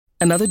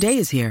Another day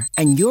is here,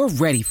 and you're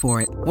ready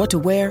for it. What to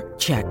wear?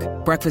 Check.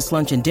 Breakfast,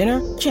 lunch, and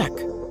dinner? Check.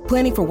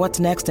 Planning for what's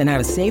next and how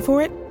to save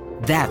for it?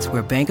 That's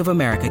where Bank of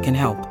America can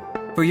help.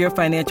 For your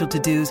financial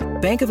to-dos,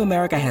 Bank of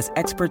America has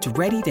experts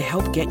ready to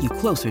help get you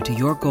closer to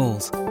your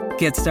goals.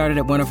 Get started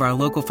at one of our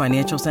local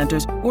financial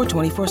centers or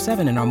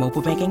 24/7 in our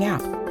mobile banking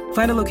app.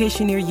 Find a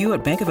location near you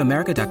at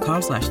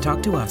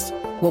bankofamerica.com/talktous.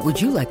 What would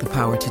you like the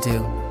power to do?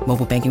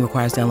 Mobile banking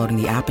requires downloading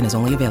the app and is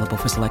only available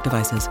for select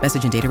devices.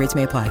 Message and data rates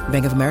may apply.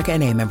 Bank of America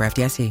N.A., member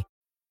FDIC.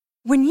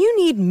 When you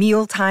need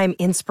mealtime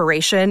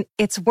inspiration,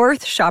 it's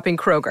worth shopping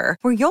Kroger,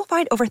 where you'll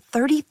find over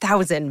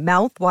 30,000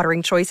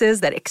 mouth-watering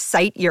choices that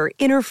excite your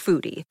inner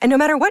foodie. And no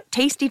matter what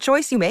tasty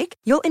choice you make,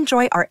 you'll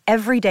enjoy our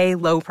everyday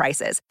low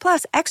prices,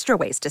 plus extra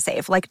ways to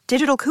save, like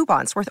digital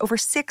coupons worth over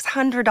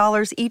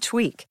 $600 each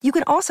week. You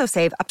can also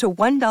save up to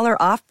 $1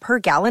 off per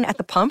gallon at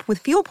the pump with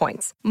fuel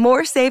points.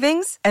 More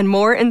savings and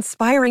more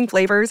inspiring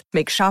flavors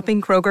make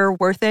shopping Kroger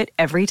worth it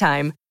every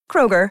time.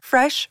 Kroger,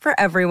 fresh for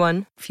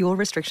everyone. Fuel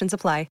restrictions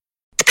apply.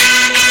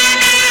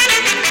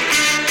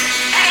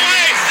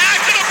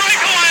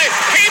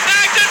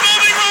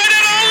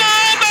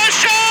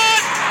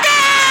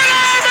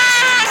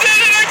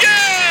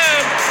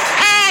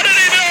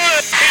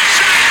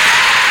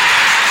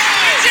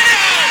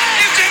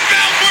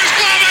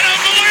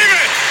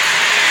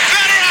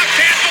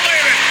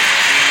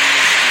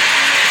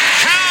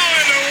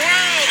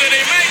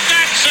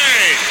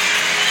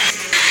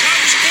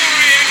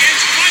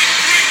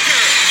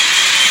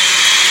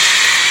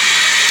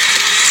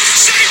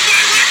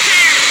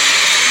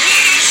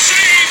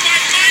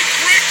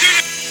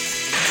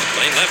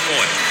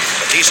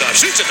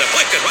 Shoots it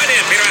deflected right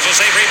in. Peter Angelo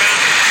save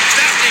rebound.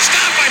 Stastny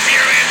stopped by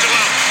Peter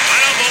Angelo. I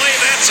don't believe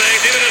that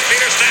save. Neither does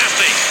Peter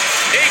Stastny.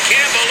 He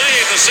can't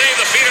believe the save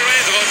that Peter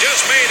Angelo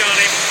just made on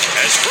him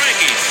as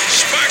Frankie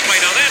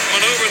Sparkly. Now that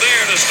maneuver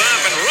there to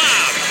stop and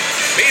rob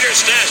Peter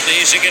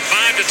Stastny. He should get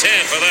 5 to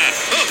 10 for that.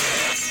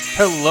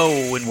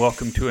 Hello and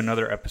welcome to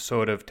another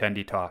episode of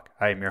Tendy Talk.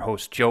 I am your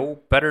host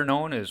Joe, better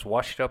known as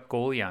Washed Up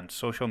Goalie on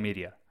social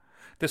media.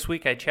 This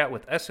week I chat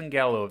with Essen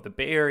Gallo of the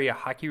Bay Area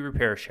Hockey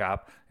Repair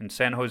Shop in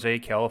San Jose,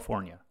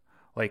 California.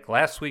 Like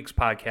last week's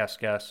podcast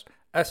guest,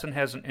 Essen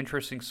has an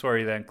interesting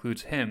story that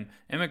includes him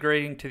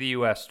immigrating to the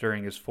U.S.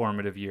 during his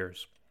formative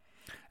years.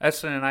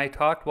 Essen and I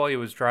talked while he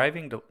was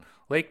driving to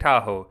Lake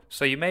Tahoe,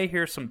 so you may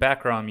hear some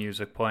background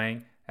music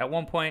playing. At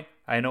one point,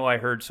 I know I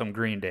heard some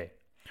Green Day.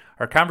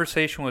 Our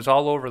conversation was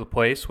all over the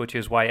place, which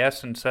is why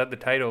Essen said the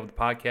title of the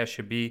podcast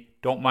should be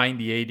Don't Mind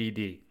the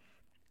ADD.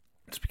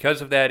 It's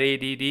because of that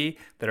ADD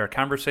that our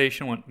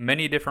conversation went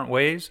many different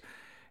ways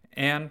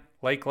and,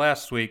 like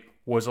last week,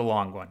 was a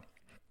long one.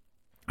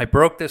 I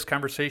broke this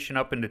conversation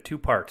up into 2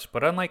 parts,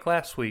 but unlike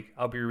last week,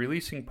 I'll be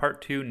releasing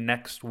part 2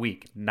 next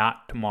week,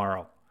 not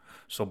tomorrow.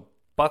 So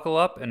buckle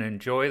up and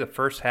enjoy the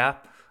first half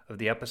of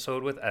the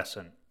episode with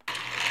Essen.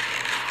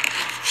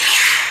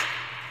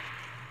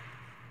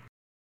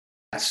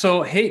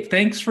 So, hey,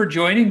 thanks for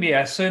joining me,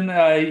 Essen.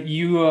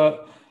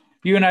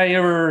 You and I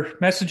were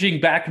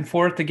messaging back and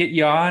forth to get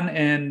you on,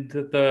 and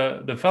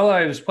the fellow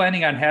I was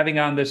planning on having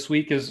on this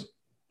week is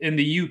in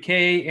the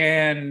UK,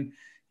 and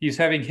he's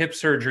having hip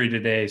surgery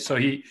today. So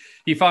he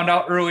found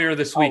out earlier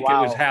this week It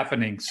was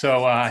happening.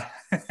 So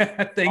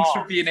thanks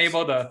for being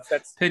able to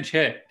pinch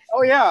hit.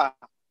 Oh yeah,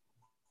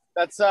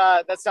 that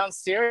sounds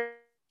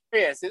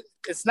serious.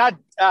 It's not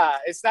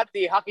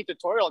the hockey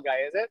tutorial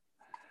guy, is it?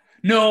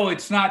 No,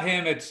 it's not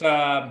him. It's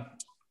oh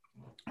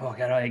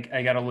God,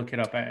 I gotta look it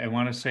up. I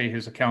want to say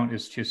his account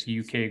is just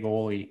UK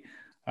goalie.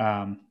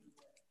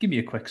 Give me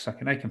a quick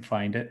second. I can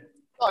find it.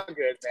 All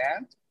good,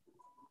 man.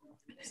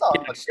 It's all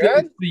good. It's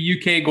the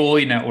UK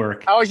Goalie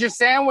Network. How was your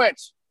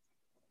sandwich?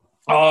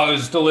 Oh, it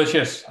was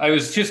delicious. I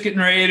was just getting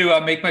ready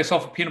to make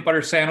myself a peanut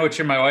butter sandwich,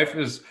 and my wife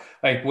was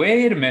like,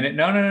 "Wait a minute,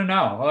 no.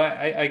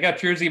 I got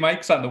Jersey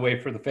Mike's on the way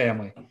for the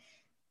family."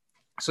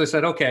 So I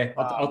said, "Okay,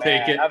 I'll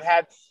take it." I've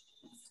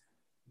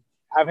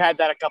had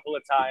that a couple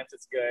of times.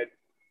 It's good.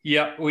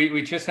 Yeah,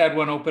 we just had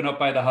one open up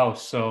by the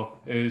house, so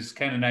it was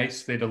kind of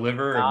nice. They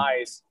deliver.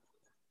 Nice.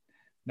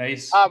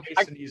 Nice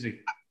and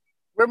easy.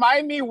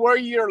 Remind me where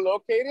you're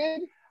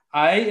located.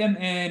 I am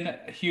in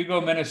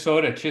Hugo,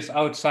 Minnesota, just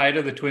outside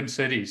of the Twin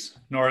Cities,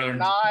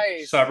 northern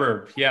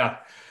suburb. Yeah.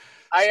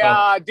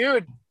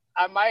 Dude,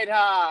 I might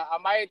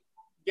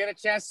get a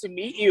chance to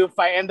meet you if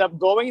I end up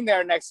going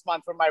there next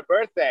month for my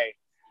birthday.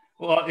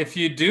 Well, if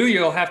you do,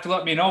 you'll have to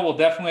let me know. We'll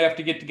definitely have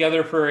to get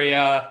together for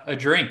a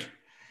drink.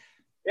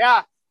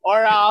 Yeah.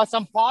 Or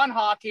some pond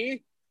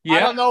hockey. Yeah. I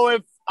don't know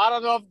if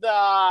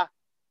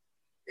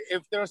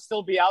there'll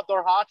still be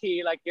outdoor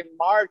hockey like in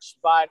March,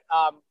 but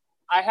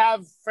I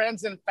have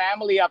friends and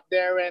family up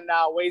there in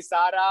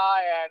Wayzata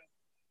and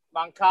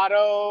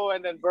Mankato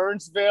and then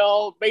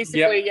Burnsville.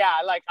 Basically,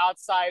 like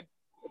outside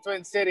the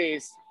Twin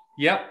Cities.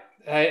 Yep.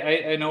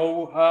 I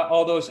know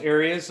all those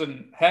areas,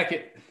 and heck,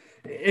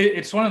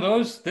 it's one of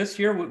those. This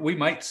year we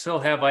might still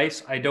have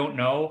ice. I don't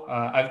know.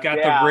 I've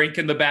got the rink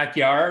in the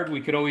backyard.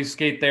 We could always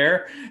skate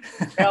there.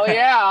 Hell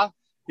yeah.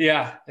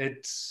 Yeah,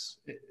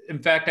 in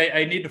fact,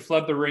 I need to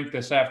flood the rink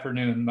this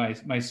afternoon.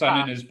 My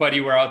son and his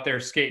buddy were out there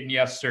skating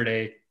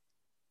yesterday.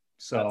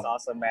 So that's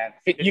awesome, man.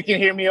 You can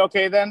hear me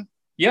okay then?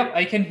 Yep,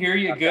 I can hear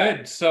you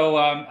good. So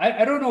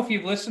I don't know if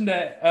you've listened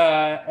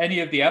to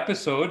any of the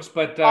episodes,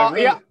 but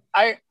really... yeah,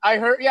 I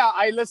heard. Yeah,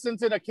 I listened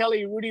to the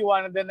Kelly Rudy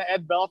one and then the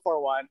Ed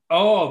Belfour one.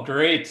 Oh,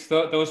 great!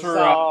 Those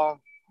were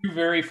two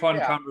very fun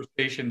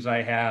conversations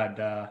I had.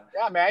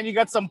 Yeah, man, you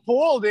got some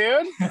pool,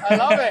 dude. I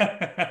love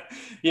it.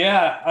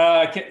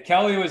 Yeah,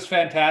 Kelly was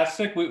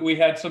fantastic. We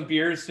had some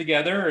beers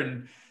together,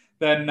 and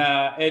then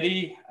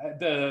Eddie,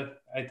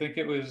 I think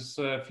it was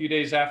a few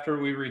days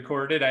after we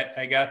recorded,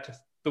 I got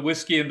the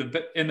whiskey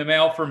in the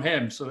mail from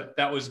him, so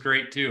that was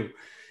great too.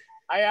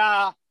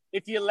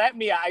 If you let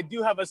me, I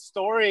do have a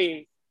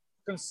story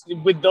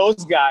with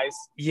those guys.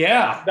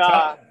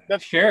 Yeah,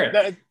 share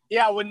it.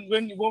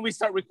 When we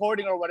start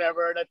recording or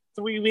whatever, the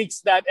 3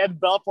 weeks that Ed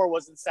Belfour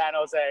was in San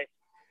Jose.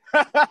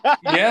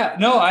 Yeah,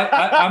 no,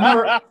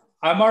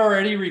 I'm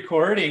already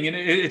recording, and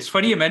it's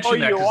funny you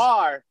mentioned that. Oh, you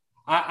are.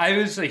 I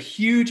was a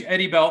huge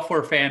Eddie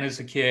Belfour fan as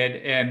a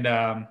kid, and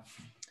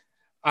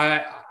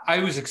I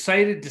was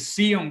excited to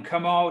see him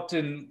come out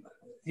and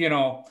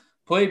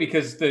play,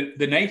 because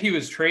the night he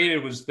was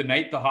traded was the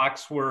night the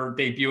Hawks were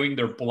debuting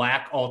their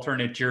black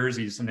alternate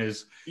jerseys and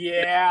his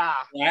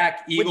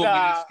black Eagle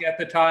mask at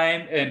the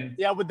time, and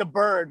with the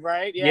bird,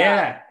 right?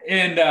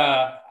 And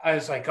I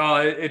was like, oh,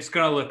 it's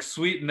gonna look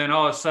sweet, and then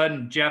all of a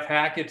sudden Jeff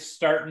Hackett's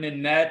starting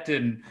in net,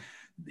 and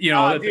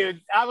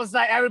dude, I was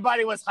like,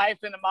 everybody was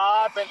hyping him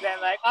up, and then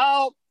like,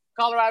 oh,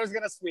 Colorado's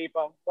gonna sweep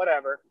them,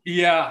 whatever.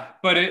 Yeah,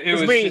 but it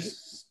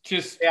was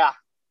just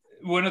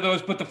one of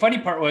those. But the funny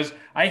part was,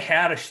 I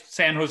had a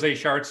San Jose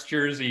Sharks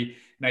jersey,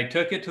 and I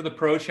took it to the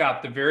pro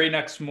shop the very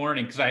next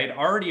morning because I had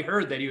already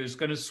heard that he was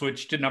going to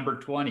switch to number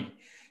 20.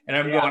 And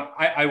I'm going,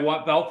 I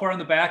want Belfour on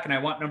the back, and I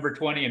want number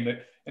 20.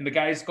 And the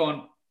guy's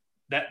going,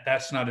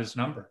 that's not his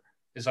number.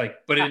 It's like,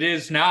 but it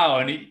is now.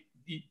 And he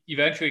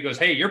eventually goes,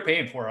 hey, you're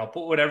paying for it. I'll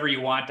put whatever you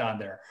want on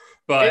there.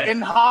 But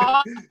in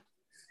hockey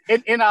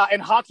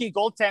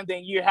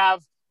goaltending, you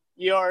have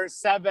your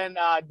 7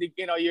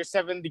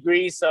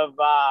 degrees of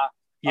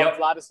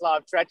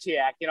Vladislav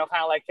Tretiak, kind of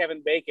like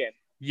Kevin Bacon.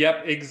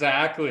 Yep,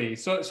 exactly.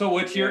 So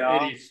what's your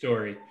Eddie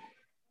story?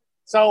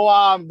 So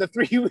the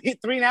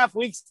 3.5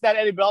 weeks that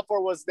Eddie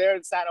Belfour was there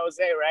in San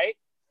Jose, right?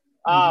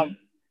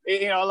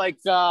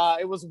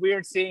 It was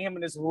weird seeing him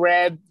in his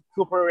red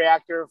Cooper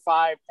Reactor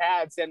 5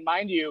 pads, and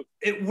mind you,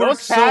 it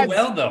works so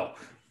well though.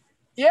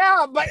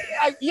 Yeah, but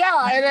and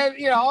then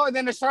and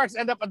then the Sharks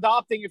end up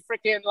adopting a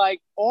freaking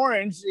like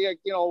orange,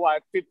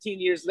 15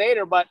 years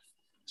later. But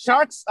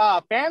Sharks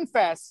Fan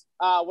Fest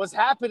was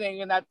happening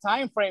in that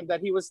time frame that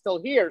he was still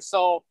here.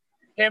 So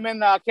him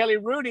and Kelly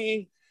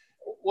Rudy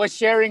was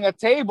sharing a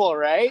table,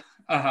 right?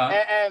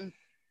 And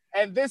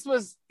this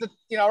was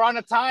around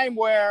a time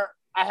where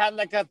I had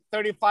like a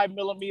 35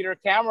 millimeter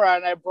camera,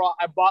 and I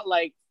bought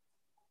like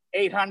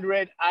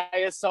 800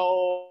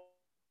 ISO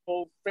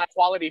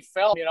quality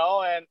film,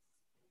 and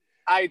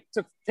I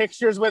took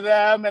pictures with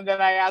them, and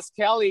then I asked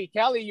Kelly,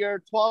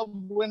 you're 12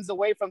 wins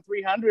away from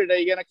 300. Are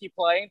you going to keep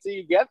playing till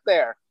you get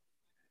there?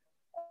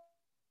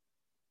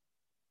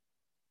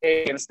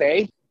 And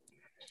stay.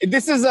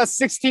 This is a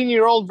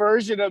 16-year-old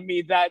version of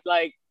me that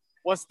like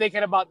was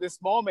thinking about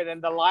this moment,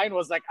 and the line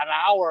was like an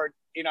hour.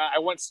 I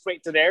went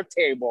straight to their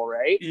table,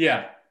 right?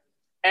 Yeah.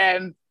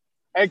 And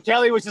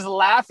Kelly was just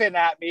laughing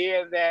at me,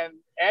 and then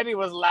Eddie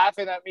was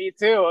laughing at me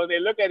too. And they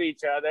look at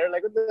each other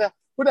like,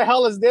 who the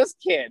hell is this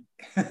kid?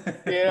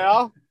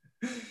 And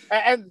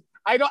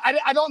I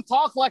don't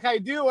talk like I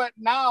do it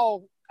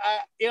now.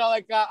 I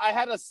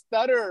had a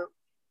stutter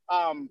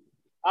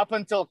up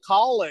until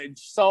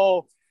college.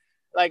 So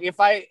like if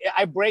I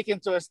break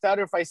into a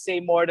stutter if I say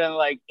more than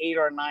like 8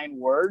 or 9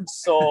 words.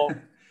 So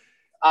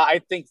I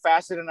think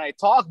faster than I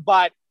talk.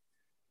 But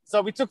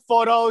so we took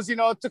photos,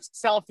 took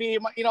selfie.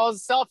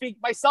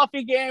 My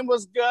selfie game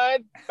was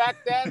good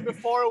back then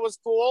before it was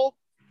cool,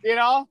 It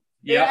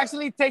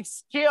actually takes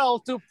skill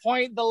to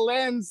point the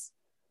lens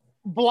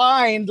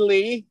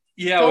blindly.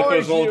 Yeah, with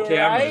those old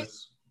cameras. Right?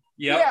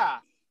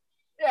 Yep.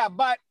 Yeah.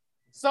 But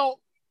so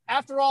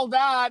after all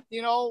that,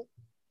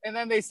 and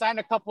then they signed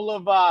a couple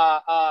of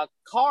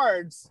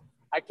cards.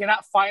 I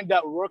cannot find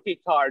that rookie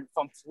card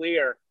from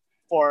Fleer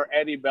for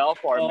Eddie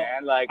Belfour,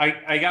 man. Like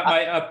I got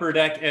my Upper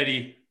Deck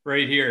Eddie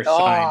right here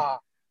signed.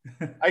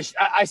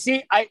 I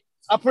see.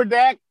 Upper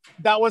Deck,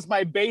 that was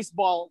my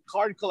baseball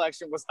card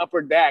collection, was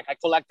Upper Deck. I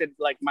collected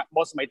like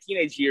most of my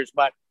teenage years,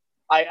 but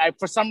I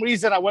for some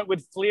reason I went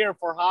with Fleer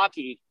for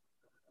hockey.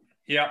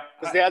 Yeah.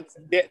 Because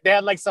they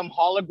had like some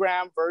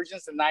hologram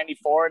versions in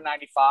 94 and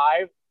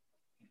 95.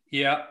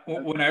 Yeah.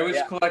 When I was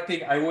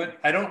collecting,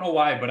 I don't know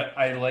why, but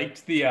I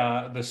liked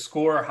the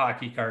Score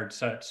hockey card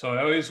set. So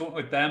I always went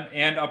with them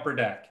and Upper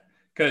Deck.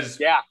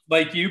 Because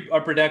like you,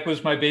 Upper Deck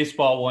was my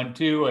baseball one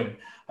too. And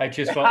I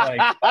just felt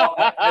like,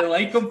 I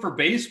like them for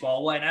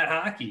baseball. Why not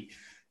hockey?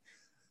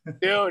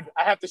 Dude,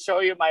 I have to show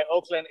you my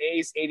Oakland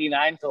A's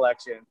 89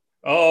 collection.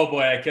 Oh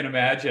boy, I can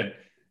imagine.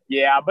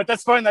 Yeah, but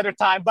that's for another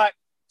time. But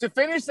to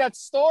finish that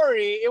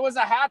story, it was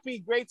a happy,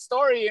 great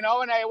story, and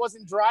I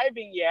wasn't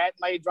driving yet.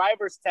 My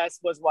driver's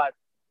test was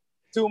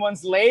 2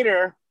 months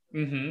later.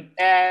 Mm-hmm.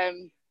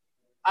 And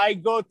I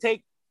go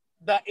take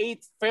the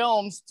 8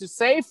 films to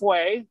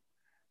Safeway,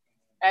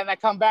 and I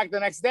come back the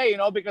next day,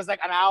 because like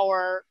an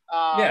hour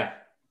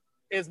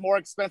is more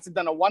expensive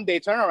than a 1-day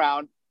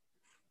turnaround.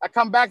 I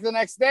come back the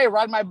next day,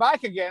 ride my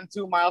bike again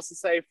 2 miles to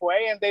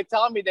Safeway, and they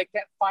tell me they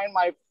can't find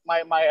my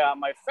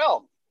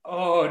film.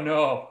 Oh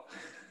no.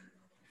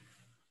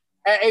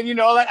 And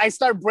like I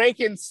start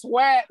breaking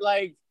sweat.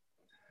 Like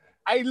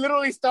I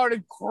literally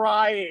started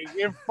crying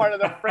in front of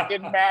the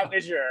freaking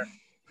manager.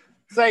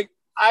 It's like,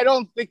 I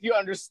don't think you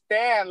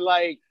understand.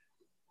 Like,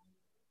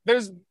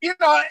 there's,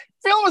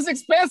 film is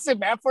expensive,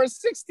 man, for a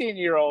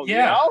 16-year-old.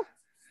 Yeah.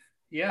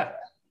 Yeah.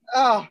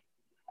 Oh,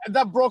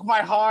 that broke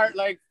my heart.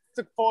 Like,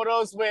 took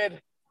photos with,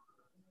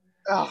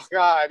 oh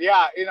God,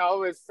 yeah,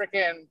 with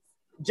freaking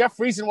Jeff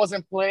Friesen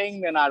wasn't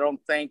playing then, I don't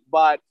think,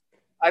 but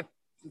I'm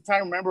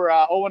trying to remember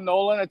Owen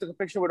Nolan. I took a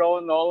picture with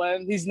Owen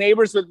Nolan. He's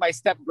neighbors with my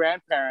step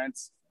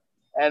grandparents,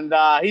 and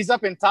he's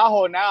up in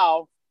Tahoe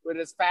now with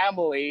his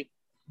family.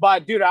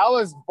 But dude, I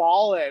was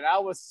bawling. I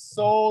was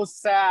so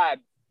sad.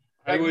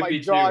 Like my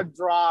jaw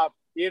dropped.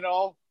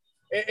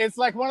 It's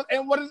like what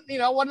are they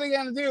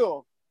gonna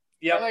do?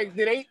 Yeah, like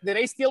did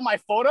they steal my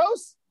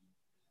photos?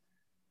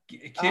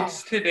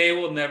 Kids today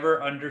will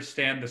never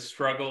understand the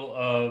struggle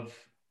of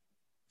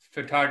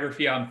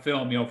photography on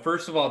film.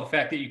 First of all, the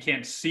fact that you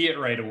can't see it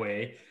right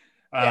away.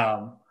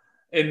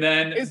 And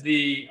then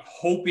the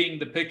hoping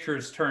the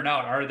pictures turn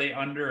out. Are they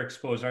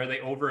underexposed? Are they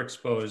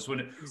overexposed?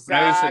 When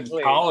I was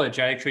in college,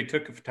 I actually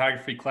took a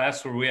photography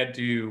class where we had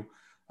to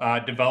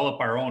develop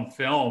our own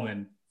film.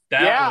 And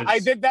I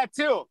did that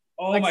too.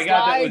 Oh my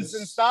God, that was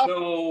and stuff.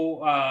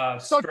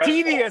 so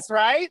tedious,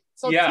 right?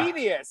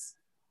 Tedious.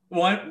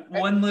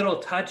 One little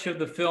touch of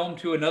the film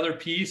to another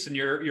piece and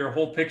your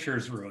whole picture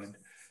is ruined.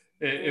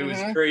 It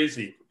was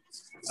crazy.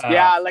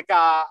 I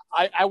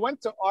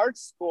went to art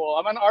school.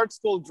 I'm an art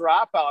school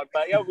dropout,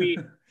 but we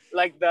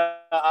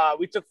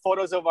we took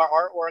photos of our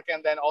artwork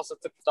and then also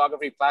took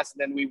photography class, and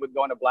then we would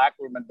go in a black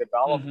room and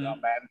develop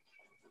them,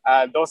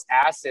 man. Those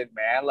acid,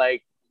 man, I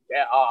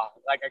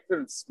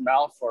couldn't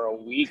smell for a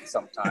week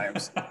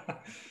sometimes.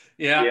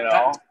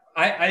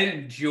 I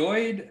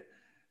enjoyed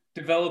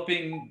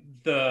developing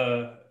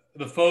the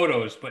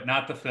photos, but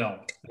not the film.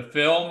 The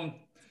film,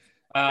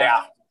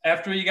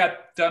 after we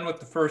got done with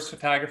the first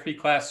photography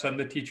class,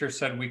 the teacher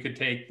said we could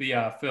take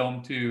the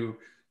film to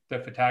the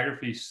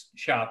photography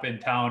shop in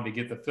town to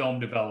get the film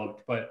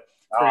developed. But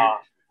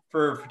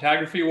for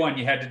photography 1,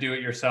 you had to do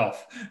it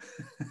yourself.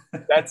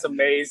 That's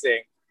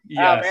amazing.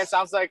 Yes. Man,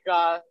 sounds like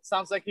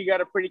you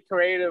got a pretty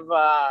creative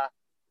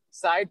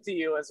side to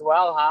you as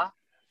well, huh?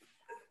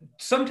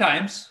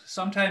 Sometimes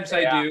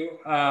I do.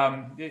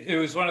 It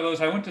was one of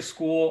those, I went to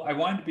school, I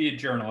wanted to be a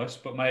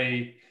journalist, but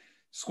my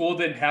school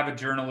didn't have a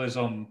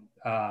journalism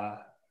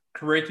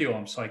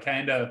curriculum. So I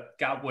kind of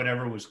got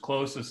whatever was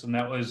closest. And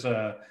that was,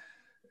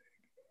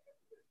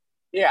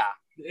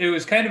 it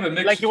was kind of a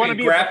mix. Like you want to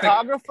be a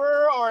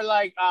photographer or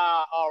like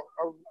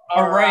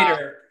a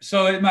writer.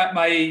 So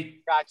my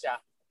gotcha.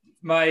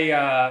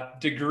 My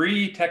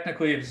degree,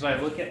 technically, as I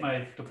look at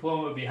my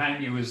diploma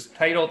behind me, was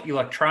titled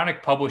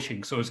Electronic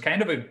Publishing. So it's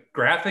kind of a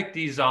graphic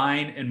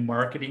design and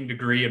marketing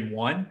degree in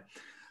one.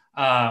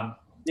 So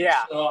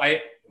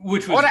I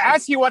want to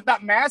ask you what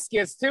that mask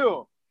is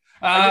too.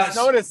 I just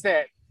noticed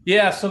it.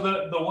 Yeah. So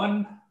the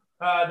one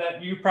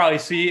that you probably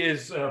see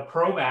is a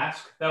Pro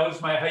Mask. That was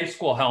my high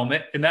school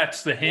helmet, and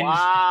that's the hinge.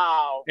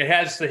 Wow. It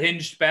has the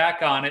hinged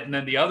back on it, and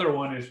then the other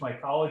one is my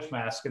college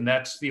mask, and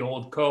that's the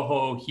old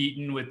Coho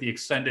Heaton with the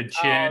extended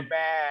chin. Oh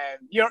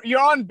man, you're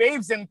on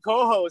Babes and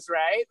Cohos,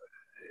 right?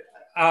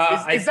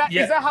 Is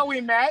that how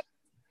we met?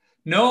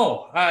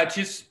 No,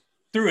 just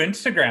through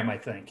Instagram, I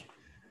think.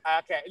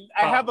 Okay,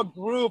 I have a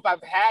group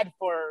I've had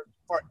for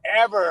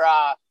forever.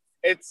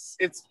 It's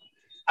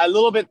a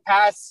little bit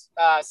past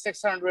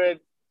 600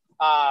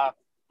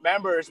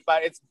 members,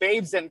 but it's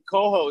Babes and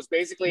Cohos.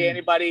 Basically,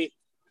 anybody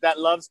that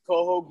loves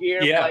Coho gear,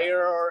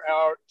 player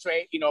or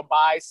trade,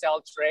 buy,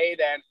 sell, trade,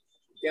 and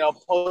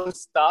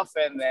post stuff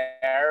in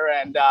there.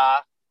 And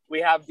we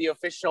have the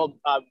official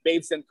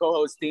Babes and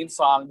Cohos theme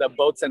song, the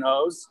Boats and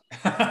Hose.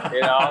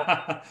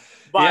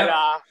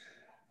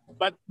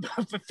 But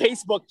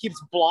Facebook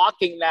keeps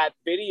blocking that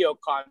video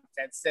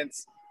content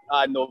since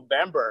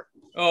November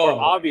for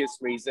obvious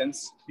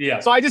reasons.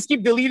 Yeah. So I just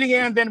keep deleting it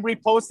and then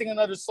reposting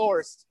another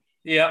source.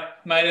 Yeah,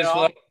 might as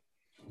well.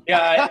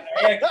 Yeah,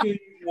 I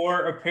actually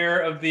wore a pair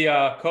of the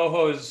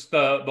Cohos,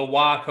 the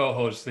Wah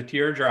Cohos, the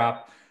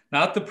teardrop,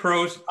 not the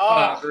pro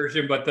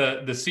version, but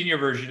the senior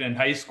version in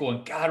high school.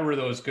 And God, were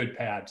those good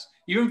pads,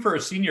 even for a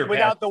senior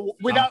without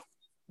pad.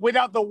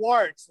 Without the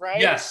warts, right?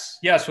 Yes,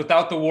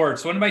 without the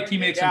warts. One of my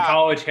teammates in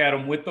college had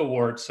them with the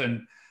warts,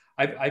 and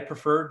I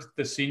preferred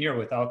the senior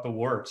without the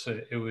warts.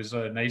 It was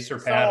a nicer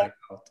pad, I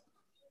felt.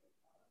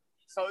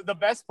 So the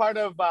best part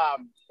of my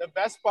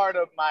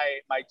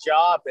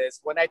job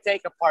is when I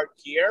take apart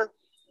gear,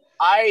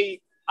 I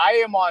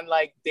I am on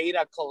like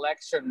data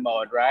collection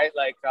mode, right?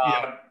 Like,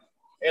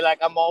 like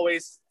I'm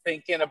always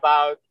thinking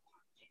about,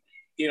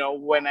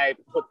 when I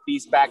put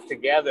these back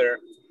together,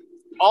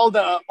 all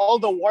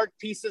the work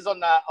pieces on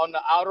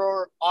the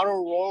outer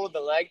roll, the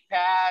leg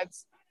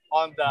pads,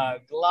 on the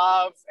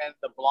glove and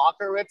the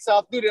blocker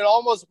itself, dude, it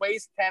almost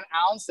weighs 10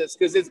 ounces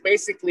because it's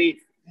basically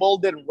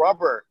molded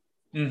rubber.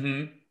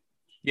 Mm-hmm.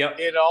 Yep.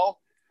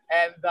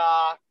 And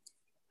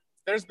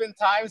there's been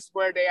times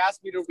where they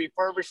asked me to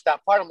refurbish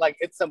that part. I'm like,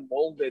 it's a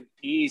molded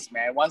piece,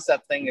 man. Once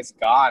that thing is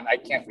gone, I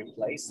can't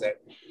replace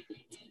it.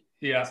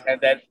 Yeah.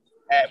 And then,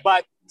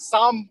 but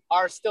some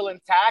are still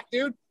intact,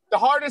 dude. The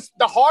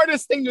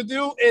hardest thing to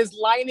do is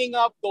lining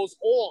up those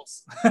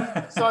holes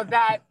so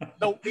that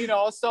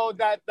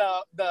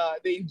the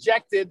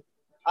injected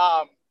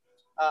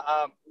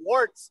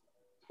warts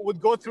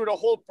would go through the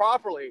hole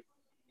properly.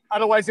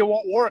 Otherwise, it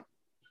won't work.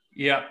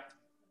 Yeah.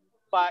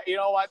 But you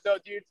know what, though,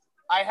 dude?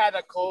 I had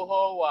a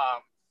Koho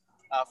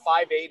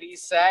 580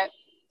 set.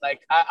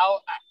 Like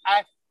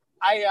I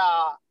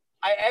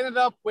ended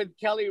up with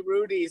Kelly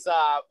Rudy's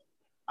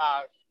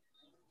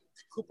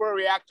Cooper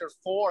Reactor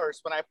 4s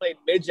when I played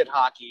midget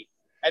hockey,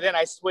 and then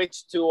I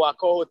switched to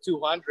Koho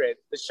 200,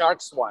 the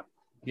Sharks one,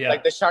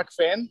 like the shark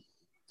fin.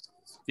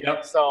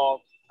 Yep.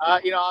 So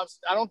I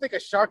don't think a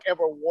shark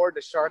ever wore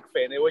the shark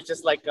fin. It was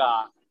just like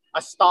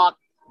a stock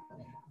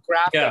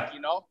graphic,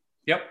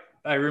 Yep,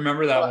 I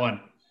remember that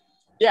one.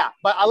 Yeah,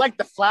 but I like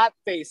the flat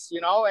face,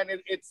 and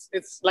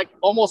it's like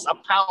almost a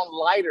pound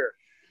lighter.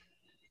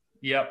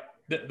 Yep,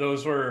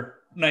 those were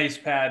nice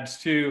pads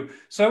too.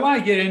 So I want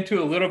to get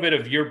into a little bit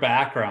of your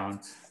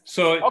background.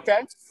 So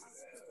okay,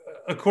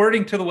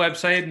 according to the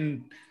website,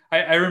 and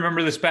I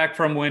remember this back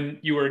from when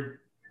you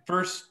were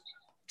first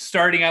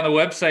starting on the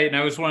website, and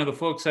I was one of the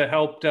folks that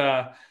helped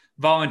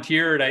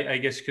volunteered, I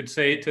guess you could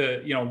say,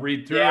 to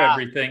read through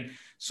everything.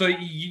 So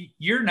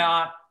you're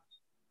not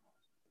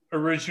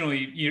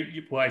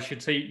originally, well, I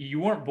should say you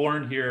weren't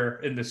born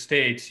here in the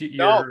States.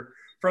 You're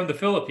from the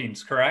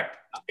Philippines, correct?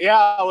 Yeah,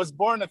 I was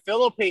born in the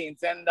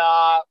Philippines, and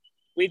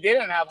we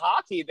didn't have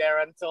hockey there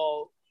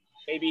until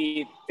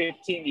maybe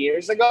 15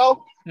 years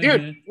ago.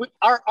 Dude,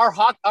 our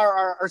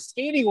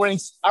skating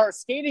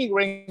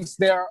rinks,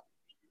 they're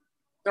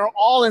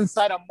all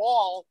inside a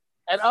mall,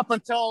 and up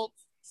until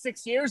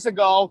 6 years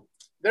ago,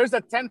 there's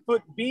a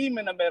 10-foot beam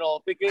in the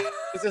middle because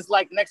this is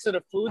like next to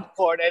the food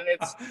court, and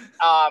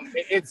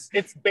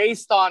it's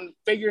based on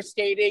figure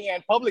skating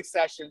and public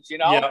sessions,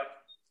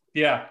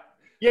 Yeah.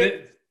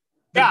 The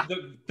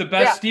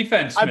best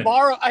defenseman. I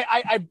borrow.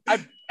 I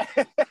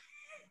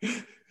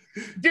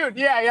dude.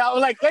 Yeah.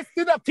 Like, let's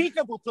do the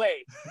peekaboo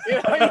play. You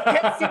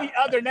can't see the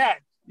other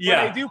net.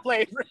 Yeah. But they do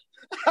play.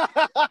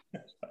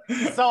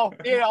 So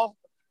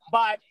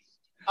but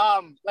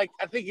like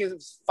I think it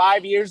was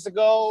 5 years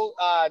ago.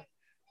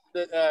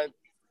 The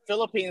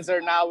Philippines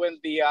are now in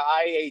the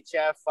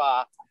IHF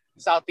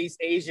Southeast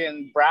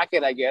Asian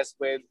bracket, I guess,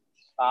 with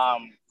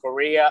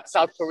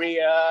South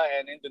Korea,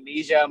 and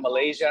Indonesia,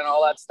 Malaysia, and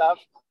all that stuff.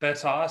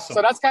 That's awesome.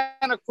 So that's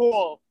kind of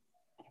cool.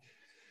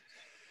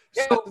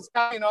 Yeah,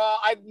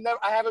 I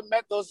haven't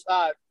met those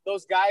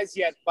guys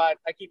yet, but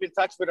I keep in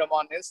touch with them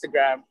on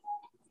Instagram.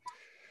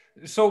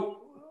 So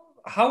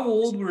how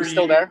old were you?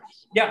 Still there?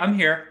 Yeah, I'm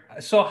here.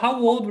 So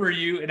how old were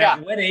you, and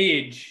at what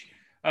age,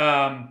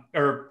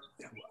 or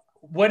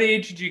what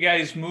age did you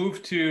guys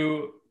move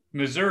to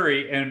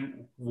Missouri,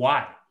 and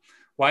why?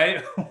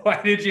 Why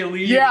did you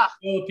leave the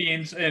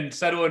Philippines and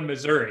settle in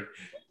Missouri?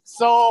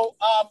 So,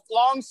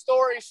 long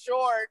story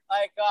short,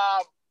 like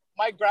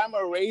my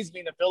grandma raised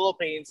me in the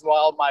Philippines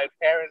while my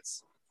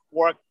parents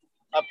worked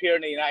up here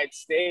in the United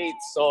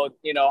States. So,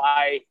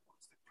 I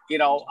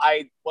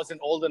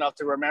wasn't old enough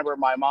to remember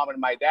my mom and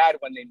my dad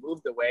when they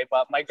moved away,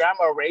 but my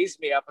grandma raised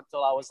me up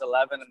until I was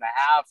 11 and a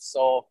half.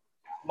 So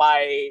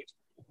my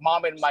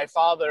mom and my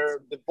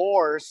father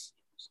divorced,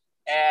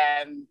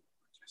 and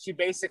she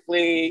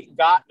basically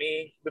got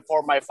me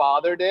before my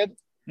father did.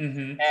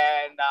 Mm-hmm.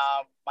 And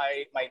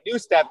my new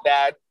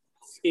stepdad,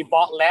 he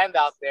bought land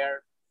out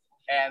there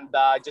and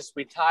just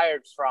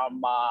retired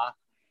from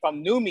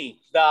NUMMI.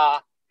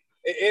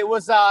 It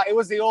was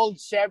the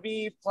old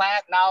Chevy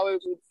plant. Now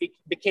it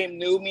became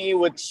NUMMI,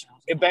 which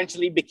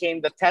eventually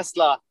became the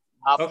Tesla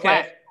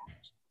plant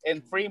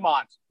in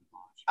Fremont.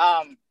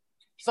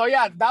 So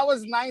yeah, that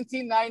was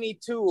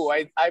 1992,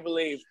 I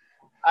believe.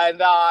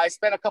 And I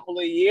spent a couple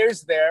of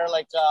years there,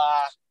 like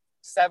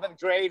 7th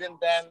grade and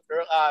then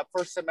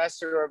first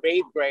semester of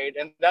 8th grade.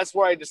 And that's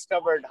where I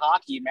discovered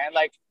hockey, man.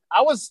 Like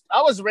I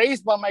was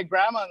raised by my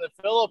grandma in the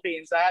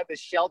Philippines. I had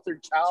this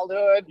sheltered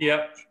childhood.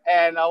 Yep.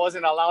 And I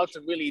wasn't allowed to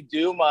really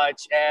do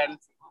much. And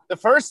the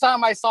first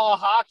time I saw a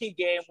hockey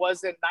game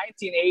was in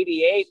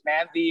 1988,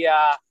 man.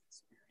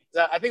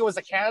 I think it was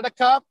the Canada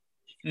Cup.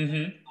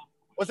 Mm-hmm.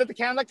 Was it the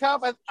Canada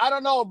Cup? I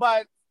don't know,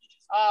 but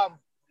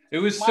it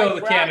was still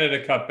the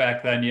Canada Cup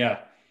back then, yeah.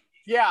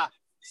 Yeah.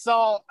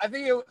 So I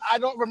think I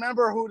don't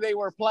remember who they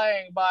were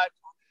playing, but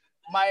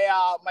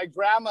my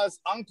grandma's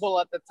uncle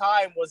at the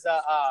time was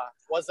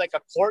like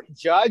a court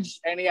judge,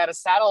 and he had a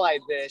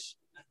satellite dish,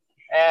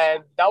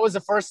 And that was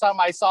the first time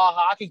I saw a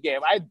hockey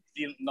game. I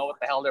didn't know what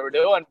the hell they were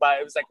doing, but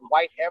it was like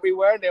white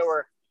everywhere. They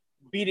were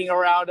beating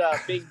around a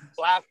big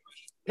black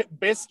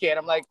biscuit.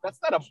 I'm like, that's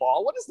not a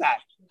ball. What is that?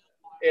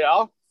 You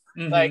know,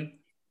 like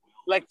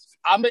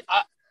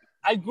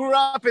I grew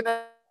up in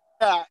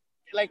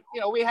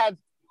we had,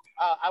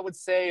 I would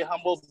say,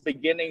 humble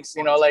beginnings.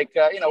 We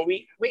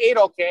ate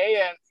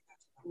okay, and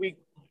we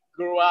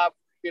grew up.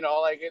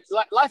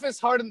 Life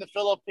is hard in the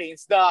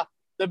Philippines. The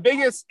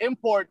biggest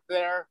import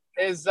there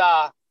is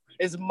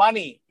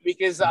money,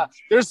 because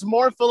there's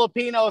more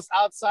Filipinos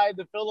outside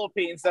the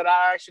Philippines that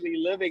are actually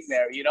living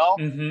there.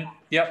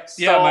 Yep.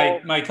 So,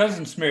 yeah, my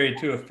cousin's married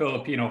to a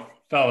Filipino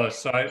fella,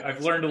 so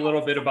I've learned a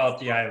little bit about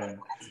the island.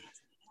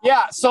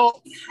 Yeah,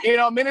 so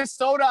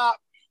Minnesota,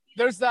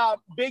 there's a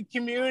big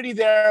community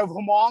there of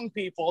Hmong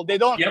people. They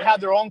don't have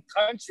their own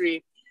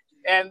country,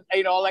 and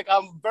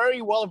I'm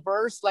very well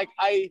versed. Like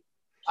I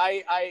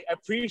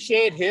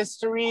appreciate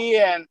history,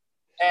 and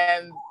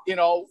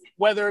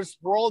whether it's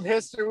world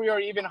history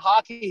or even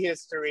hockey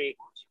history.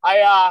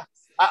 I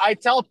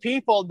tell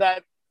people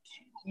that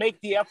make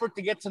the effort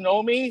to get to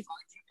know me.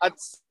 At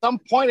some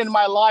point in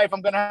my life,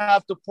 I'm gonna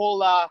have to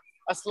pull a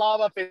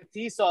Slava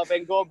Fetisov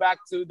and go back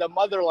to the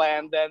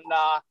motherland. And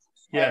I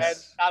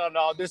don't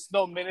know, there's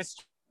no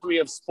Ministry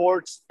of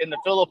Sports in the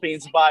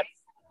Philippines, but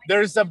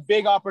there's a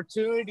big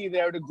opportunity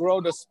there to grow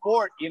the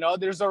sport.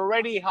 There's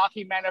already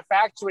hockey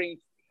manufacturing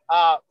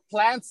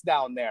plants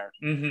down there.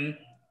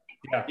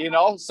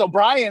 Yeah. So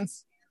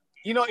Brian's,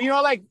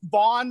 like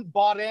Vaughn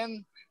bought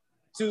in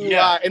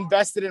to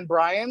invested in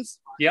Brian's.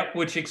 Yep,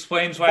 which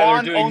explains why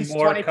Vaughn they're doing owns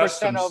more 20%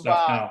 custom of,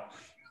 stuff now.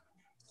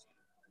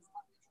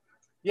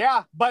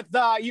 Yeah, but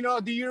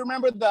do you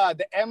remember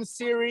the M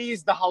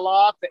series, the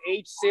Halak, the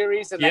H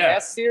series, and the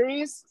S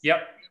series?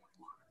 Yep.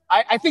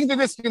 I think they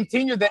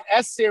discontinued the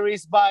S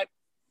series, but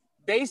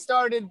they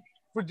started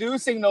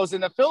producing those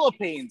in the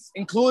Philippines,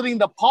 including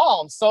the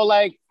Palms. So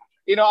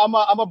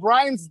I'm a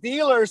Brian's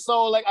dealer,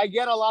 so I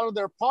get a lot of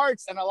their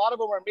parts, and a lot of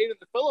them are made in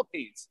the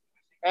Philippines.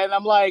 And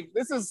I'm like,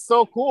 this is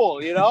so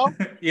cool,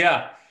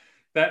 Yeah,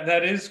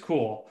 that is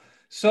cool.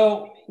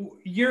 So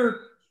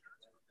you're,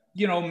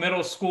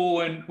 middle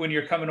school when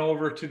you're coming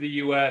over to the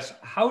U.S.,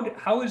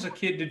 how as a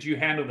kid did you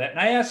handle that? And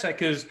I ask that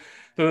because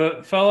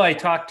the fellow I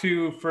talked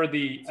to for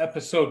the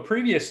episode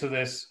previous to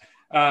this,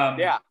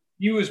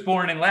 he was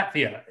born in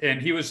Latvia, and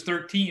he was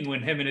 13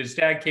 when him and his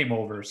dad came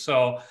over.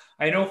 So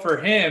I know for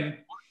him,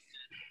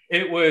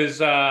 it was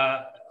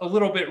a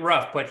little bit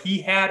rough, but he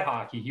had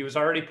hockey. He was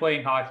already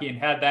playing hockey and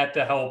had that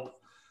to help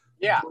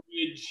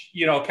bridge,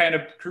 kind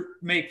of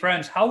make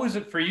friends. How was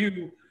it for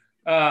you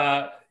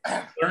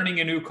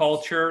learning a new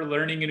culture,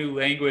 learning a new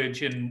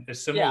language, and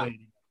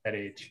assimilating at that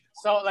age?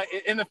 So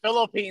in the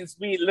Philippines,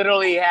 we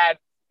literally had,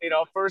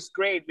 first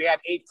grade, we had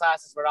 8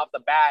 classes right off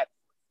the bat.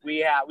 We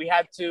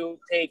had to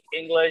take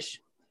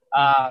English,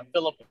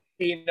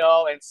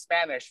 Filipino, and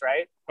Spanish,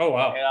 right? Oh,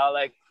 wow.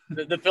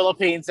 The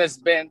Philippines has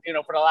been,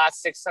 for the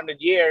last 600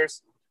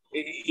 years,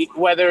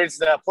 whether it's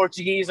the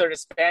Portuguese or the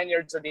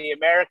Spaniards or the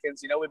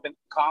Americans, we've been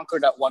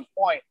conquered at one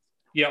point.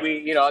 Yeah.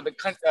 The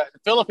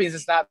Philippines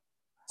is not a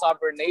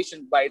sovereign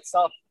nation by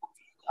itself.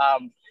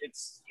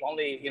 It's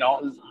only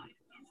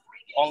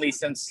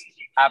since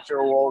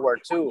after World War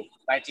II,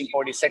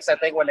 1946, I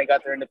think, when they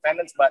got their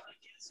independence. But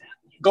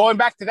going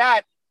back to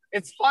that,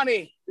 it's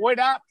funny. We're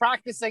not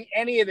practicing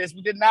any of this.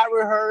 We did not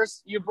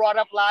rehearse. You brought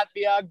up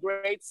Latvia.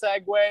 Great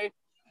segue.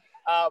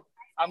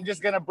 I'm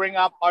just going to bring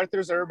up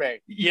Arthur's Urbe.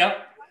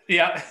 Yep.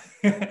 Yeah.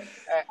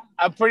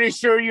 I'm pretty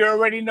sure you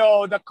already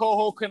know the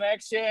Coho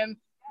connection.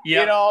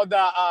 Yeah. And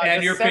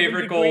the your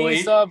favorite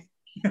goalie.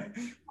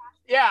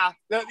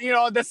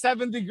 The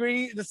 7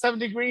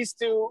 degrees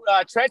to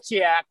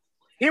Tretiak.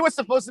 He was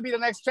supposed to be the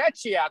next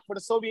Tretiak for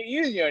the Soviet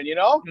Union,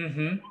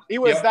 Mm-hmm. He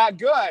was that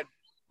good.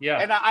 Yeah.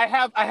 And I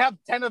have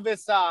 10 of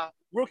his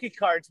rookie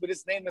cards with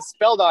his name is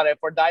spelled on it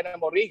for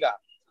Dynamo Riga.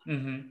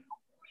 Mm-hmm.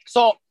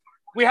 So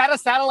we had a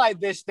satellite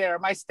dish there.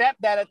 My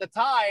stepdad at the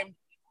time,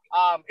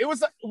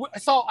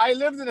 so I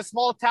lived in a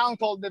small town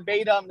called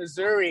Nevada,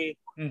 Missouri,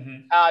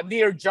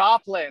 near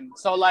Joplin.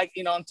 So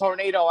in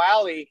Tornado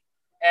Alley.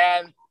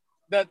 And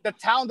the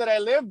town that I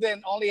lived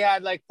in only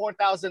had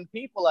 4,000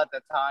 people at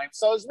the time.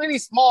 So it was really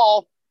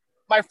small.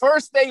 My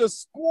first day of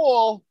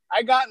school,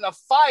 I got in a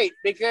fight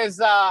because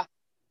they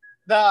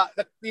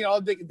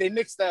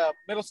mixed the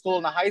middle school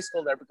and the high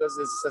school there because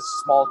it's a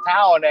small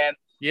town. And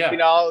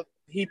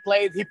he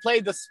played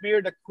the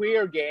smear the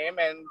queer game,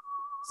 and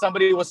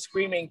somebody was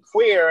screaming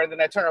queer, and then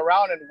I turned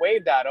around and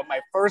waved at him. My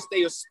first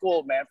day of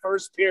school, man,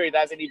 first period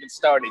hasn't even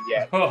started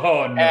yet.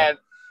 Oh no.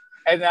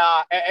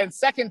 And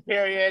second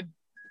period,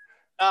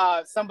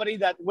 somebody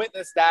that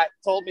witnessed that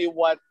told me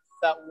what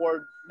that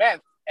word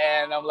meant,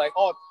 and I'm like,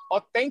 oh,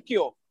 thank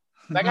you.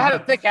 I had a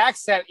thick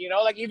accent,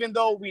 even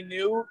though we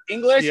knew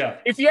English. Yeah.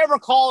 If you ever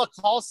call a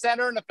call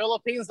center in the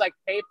Philippines, like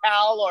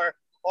PayPal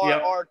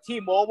or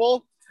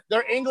T-Mobile,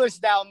 their English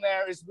down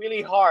there is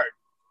really hard.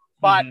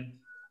 But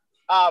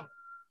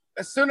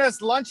as soon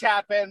as lunch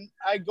happened,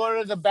 I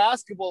go to the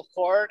basketball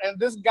court, and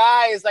this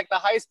guy is like the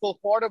high school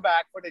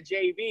quarterback for the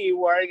JV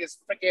wearing his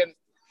freaking,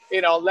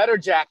 leather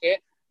jacket.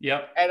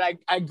 Yep. And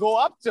I go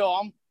up to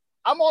him.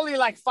 I'm only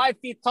like 5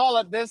 feet tall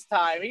at this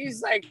time.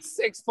 He's like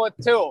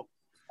 6'2".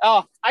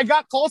 Oh, I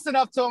got close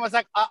enough to him. I was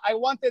like, I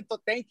wanted to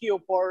thank you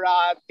for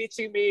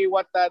teaching me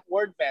what that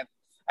word meant.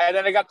 And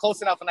then I got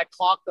close enough and I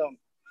clocked him.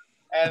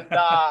 And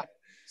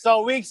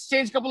so we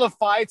exchanged a couple of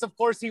fights. Of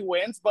course, he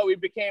wins, but we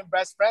became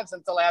best friends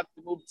until I had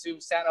to move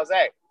to San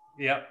Jose.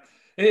 Yeah.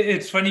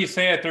 It's funny you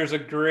say it. There's a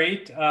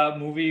great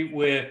movie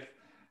with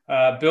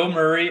Bill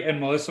Murray and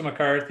Melissa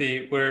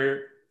McCarthy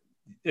where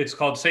it's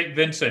called St.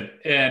 Vincent.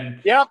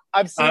 And yep,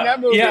 I've seen that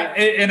movie. Yeah,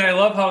 and I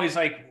love how he's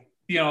like,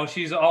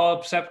 she's all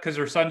upset because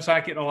her son's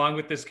not getting along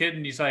with this kid.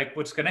 And he's like,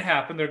 what's going to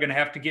happen? They're going to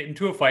have to get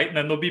into a fight and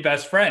then they'll be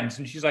best friends.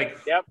 And she's like,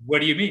 yep. What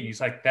do you mean?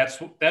 He's like, that's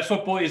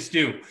what boys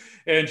do.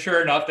 And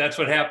sure enough, that's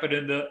what happened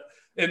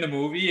in the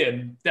movie.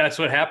 And that's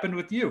what happened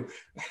with you.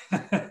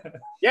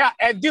 Yeah.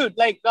 And dude,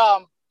 like,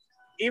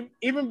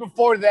 even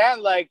before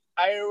that, like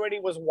I already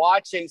was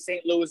watching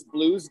St. Louis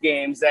Blues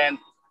games and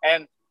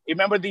you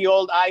remember the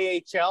old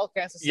IHL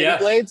Kansas City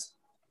Blades?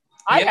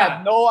 I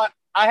had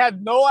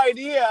no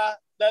idea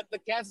that the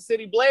Kansas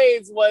City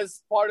Blades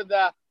was part of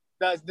the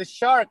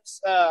Sharks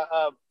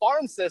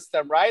farm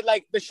system, right?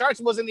 Like the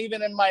Sharks wasn't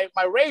even in my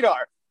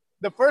radar.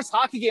 The first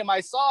hockey game I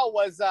saw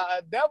was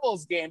a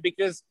Devils game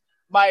because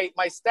my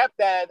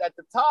stepdad at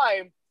the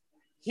time,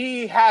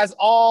 he has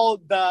all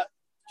the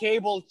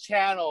cable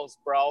channels,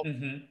 bro.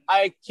 Mm-hmm.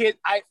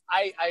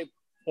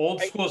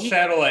 Old school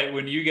satellite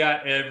when you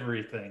got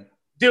everything.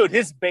 Dude,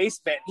 his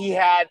basement, he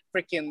had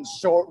freaking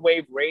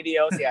shortwave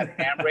radios. He had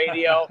ham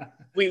radio.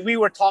 We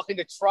were talking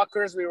to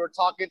truckers. We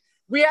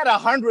had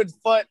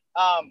 100-foot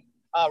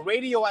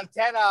radio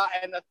antenna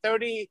and a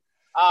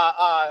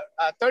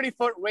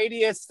 30-foot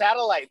radius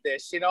satellite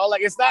dish.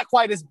 Like it's not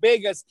quite as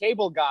big as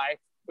Cable Guy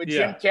with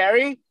Jim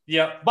Carrey.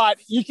 Yeah. But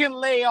you can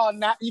lay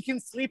on that. You can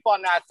sleep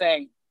on that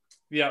thing.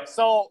 Yeah.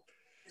 So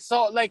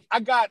like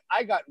I got,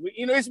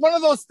 it's one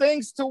of those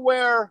things to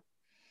where,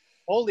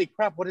 holy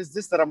crap, what is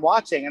this that I'm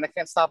watching? And I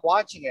can't stop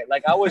watching it.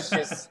 Like I was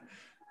just,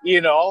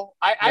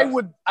 I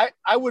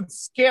would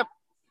skip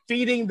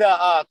feeding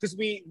because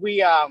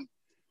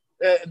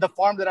the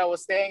farm that I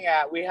was staying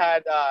at, we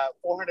had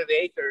 400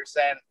 acres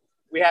and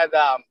we had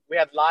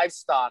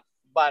livestock,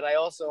 but I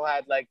also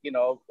had like,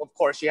 of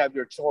course you have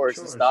your chores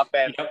and stuff.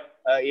 And,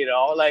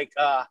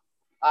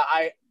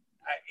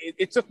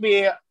 it took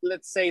me,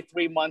 let's say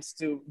 3 months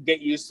to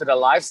get used to the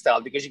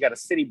lifestyle because you got a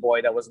city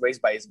boy that was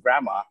raised by his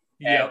grandma.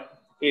 Yeah. And,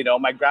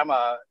 my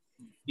grandma,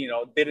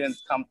 didn't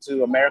come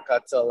to America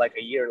till like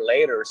a year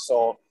later.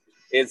 So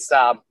it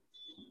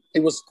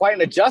was quite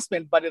an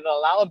adjustment, but it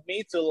allowed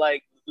me to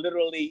like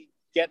literally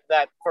get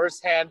that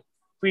firsthand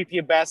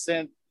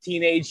prepubescent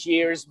teenage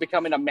years,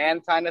 becoming a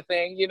man kind of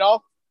thing,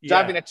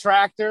 driving a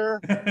tractor,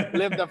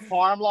 live the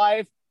farm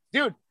life.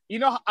 Dude,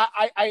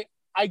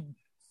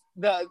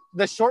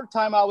 the short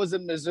time I was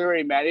in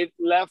Missouri, man, it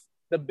left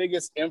the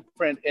biggest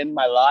imprint in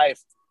my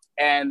life.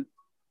 And,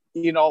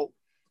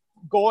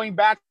 going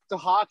back to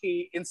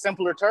hockey in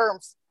simpler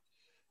terms,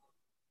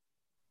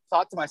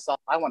 thought to myself,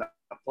 I want to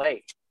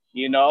play,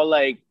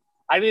 like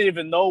I didn't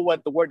even know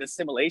what the word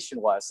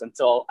assimilation was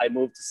until I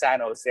moved to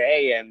San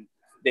Jose and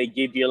they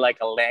give you like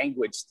a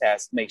language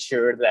test, make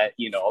sure that,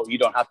 you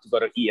don't have to go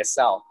to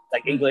ESL,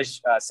 like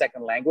English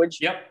second language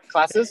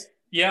classes.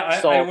 Yeah,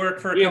 I work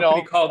for a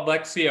company called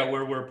Lexia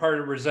where we're part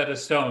of Rosetta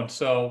Stone.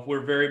 So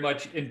we're very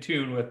much in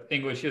tune with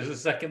English as a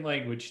second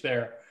language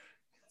there.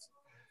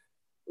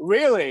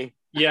 Really?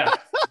 Yeah.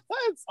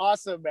 It's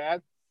awesome,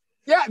 man.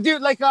 Yeah,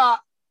 dude, like,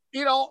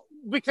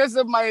 because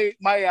of my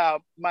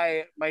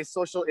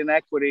social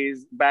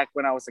inequities back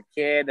when I was a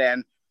kid,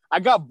 and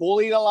I got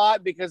bullied a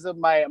lot because of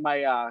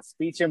my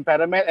speech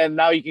impediment. And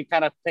now you can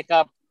kind of pick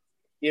up,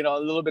 a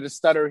little bit of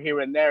stutter here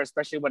and there,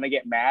 especially when I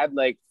get mad.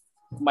 Like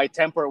my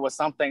temper was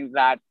something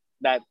that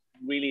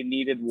really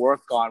needed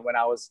work on when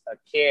I was a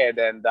kid.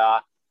 And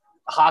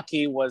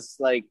hockey was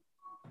like,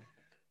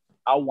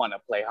 I want to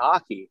play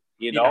hockey,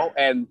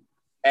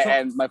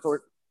 and my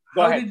first.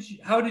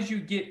 How did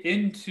you get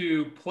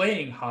into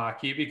playing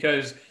hockey?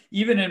 Because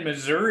even in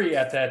Missouri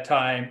at that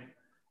time,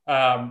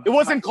 it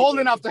wasn't cold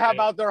enough to have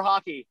outdoor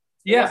hockey.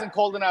 It wasn't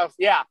cold enough.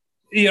 Yeah.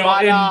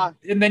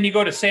 And then you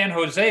go to San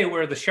Jose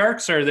where the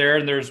Sharks are there,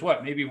 and there's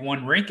maybe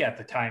one rink at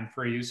the time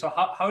for you. So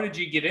how did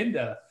you get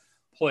into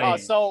playing?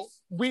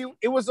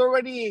 It was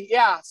already,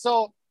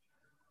 So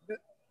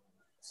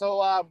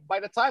by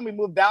the time we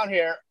moved down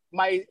here,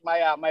 my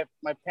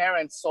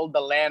parents sold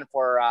the land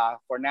for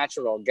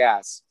natural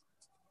gas.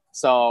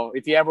 So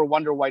if you ever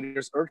wonder why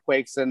there's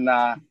earthquakes in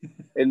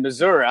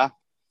Missouri,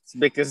 it's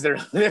because they're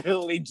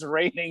literally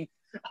draining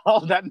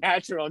all that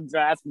natural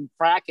gas and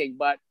fracking.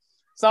 But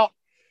so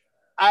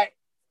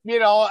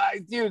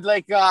dude,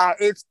 like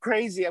it's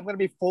crazy. I'm gonna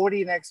be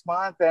 40 next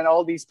month, and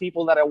all these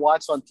people that I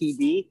watch on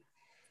TV,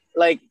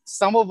 like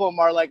some of them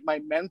are like my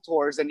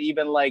mentors and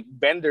even like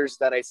vendors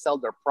that I sell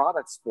their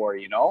products for.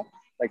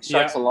 Like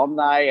Sharks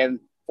alumni and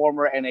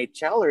former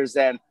NHLers.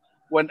 And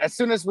as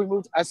soon as we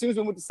moved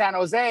to San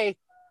Jose,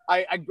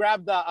 I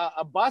grabbed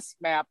a bus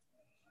map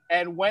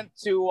and went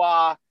to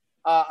a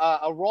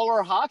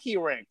roller hockey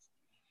rink.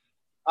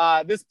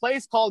 This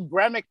place called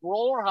Gremic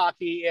Roller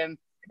Hockey in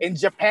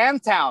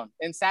Japantown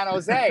in San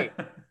Jose,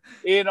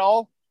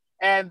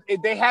 and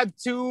they had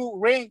 2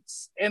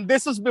 rinks, and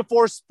this was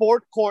before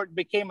Sport Court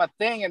became a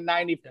thing in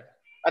 90.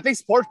 I think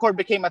Sport Court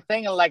became a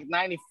thing in like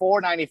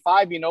 94,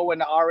 95, when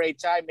the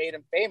RHI made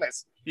him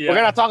famous. Yeah. We're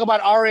going to talk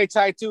about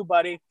RHI too,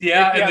 buddy.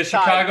 Yeah, and the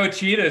Chicago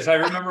Cheetahs. I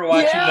remember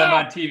watching them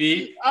on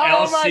TV.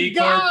 Al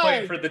Seacor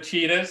played for the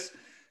Cheetahs.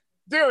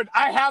 Dude,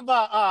 I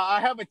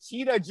have a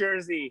Cheetah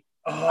jersey.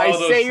 Oh, I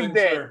saved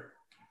it.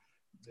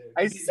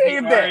 I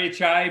saved it.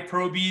 RHI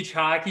Pro Beach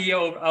Hockey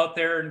out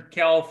there in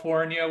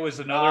California was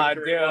another.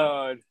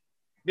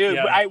 Dude.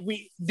 Yeah.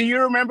 Do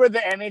you remember the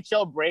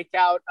NHL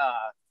Breakout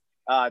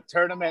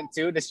tournament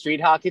too? The street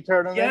hockey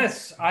tournament.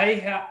 Yes, I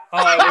have.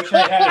 I wish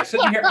I had it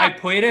sitting here. I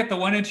played at the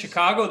one in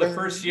Chicago the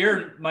first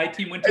year. My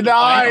team went to the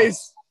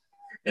finals.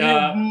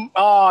 You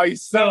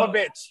son of a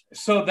bitch.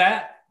 So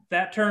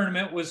that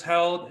tournament was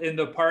held in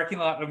the parking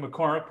lot of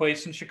McCormick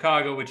Place in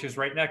Chicago, which is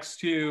right next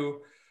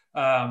to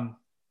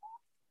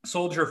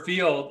Soldier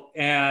Field.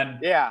 And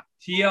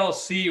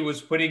TLC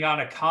was putting on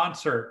a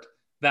concert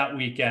that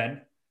weekend.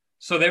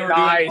 So they were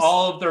doing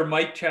all of their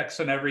mic checks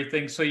and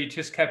everything. So you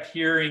just kept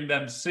hearing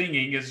them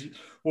singing as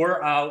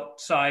we're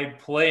outside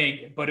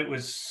playing. But it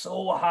was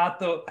so hot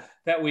though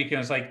that weekend. It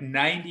was like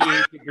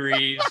 98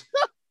 degrees,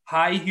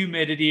 high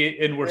humidity,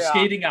 and we're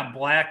skating on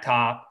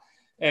blacktop.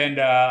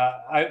 And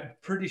I'm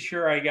pretty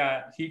sure I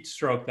got heat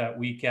stroke that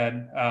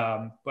weekend.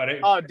 Chelios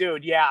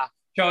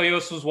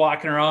was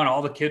walking around.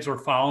 All the kids were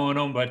following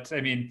him. But,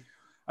 I mean,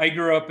 I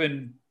grew up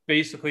in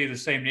basically the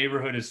same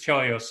neighborhood as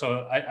Chelios,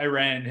 so I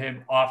ran into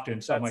him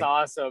often. So that's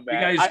awesome,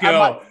 man. You guys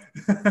go.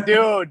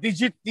 Dude, did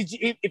you,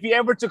 if you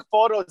ever took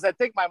photos, I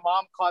think my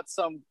mom caught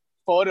some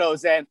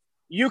photos, and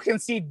you can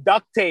see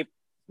duct tape,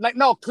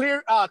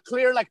 clear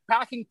like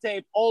packing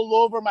tape all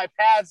over my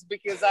pads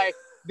because I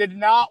did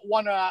not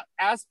want to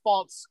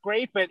asphalt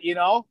scrape it,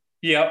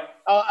 Yep.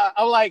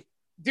 I'm like,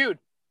 dude,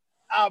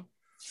 I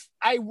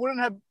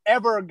wouldn't have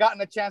ever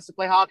gotten a chance to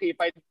play hockey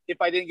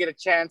if I didn't get a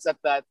chance at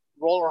that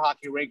roller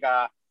hockey rink.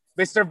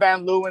 Mr.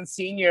 Van Leeuwen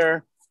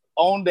Sr.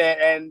 owned it,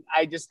 and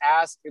I just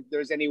asked if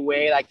there's any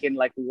way I can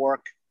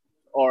work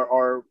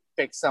or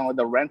pick some of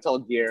the rental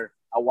gear.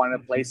 I want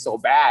to play so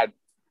bad,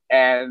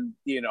 and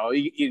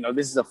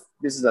this is a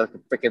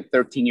freaking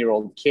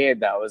 13-year-old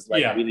kid that was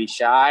really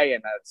shy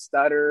and a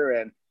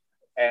stutter,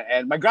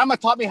 and my grandma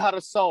taught me how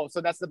to sew.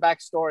 So that's the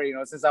backstory.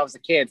 Since I was a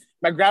kid,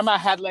 my grandma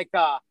had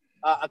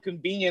a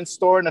convenience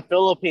store in the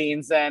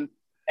Philippines, and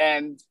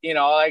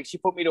she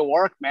put me to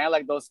work, man,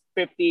 those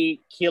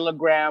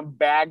 50-kilogram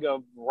bag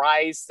of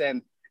rice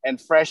and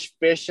fresh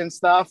fish and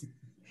stuff,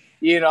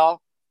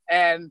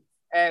 and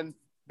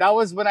that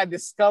was when I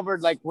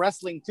discovered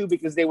wrestling too,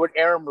 because they would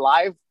air them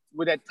live.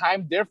 With that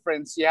time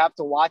difference, you have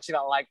to watch it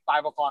at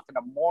 5 o'clock in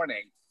the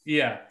morning.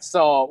 Yeah.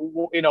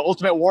 So,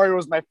 Ultimate Warrior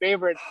was my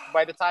favorite.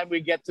 By the time we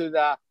get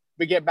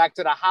back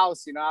to the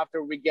house,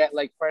 after we get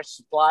fresh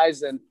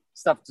supplies and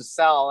stuff to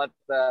sell at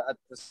the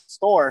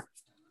store.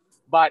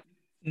 But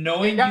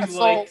knowing you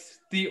liked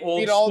the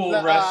old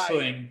school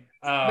wrestling,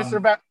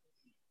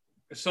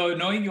 so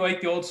knowing you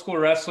like the old school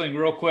wrestling,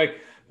 real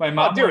quick, my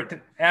mom worked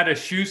at a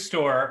shoe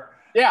store.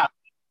 Yeah.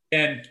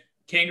 And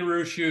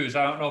Kangaroo Shoes.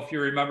 I don't know if you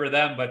remember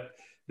them, but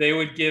they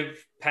would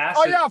give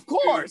passes. Oh yeah, of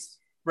course.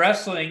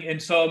 Wrestling.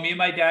 And so me and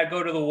my dad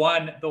go to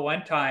the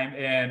one time,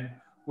 and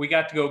we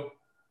got to go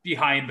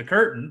behind the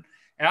curtain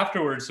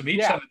afterwards to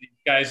meet some of these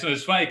guys. So it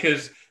was funny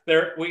because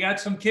we got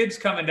some kids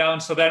coming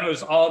down. So then it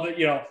was all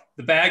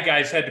the bad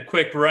guys had to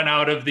quick run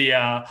out of the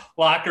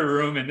locker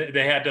room, and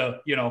they had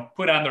to,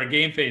 put on their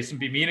game face and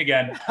be mean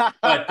again.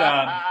 But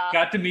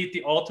got to meet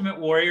the Ultimate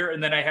Warrior.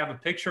 And then I have a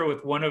picture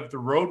with one of the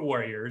Road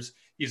Warriors.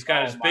 He's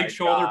got his big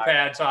shoulder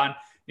pads on.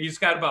 He's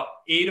got about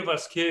 8 of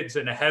us kids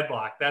in a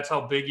headlock. That's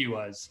how big he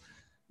was.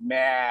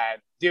 Man,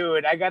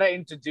 dude, I got to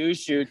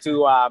introduce you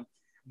to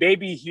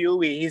Baby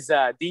Huey. He's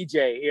a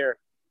DJ here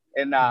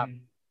in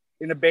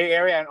the Bay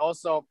Area, and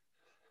also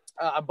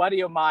a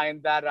buddy of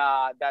mine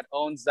that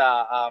owns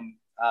a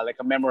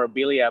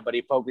memorabilia, but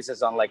he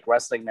focuses on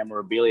wrestling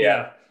memorabilia.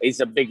 Yeah.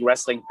 He's a big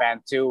wrestling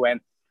fan too. And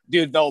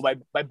dude, though,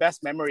 my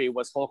best memory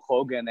was Hulk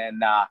Hogan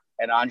and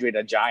Andre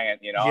the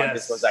Giant. Yes. And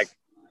this was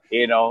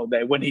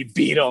when he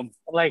beat him,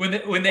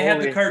 when they had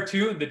the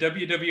cartoon, the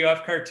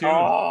WWF cartoon.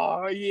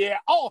 Oh yeah.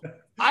 Oh,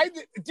 I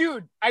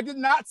did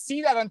not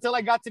see that until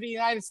I got to the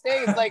United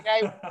States.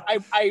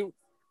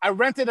 I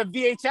rented a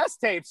VHS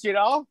tapes.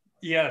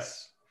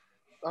 Yes.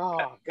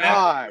 Oh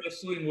God!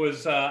 Wrestling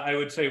was, I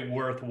would say,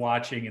 worth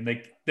watching, and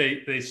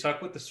they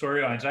stuck with the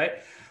storylines.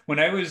 When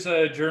I was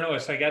a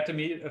journalist, I got to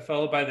meet a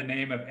fellow by the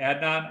name of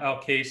Adnan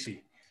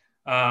Al-Kaisi.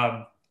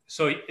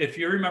 So if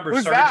you remember,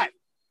 who's that?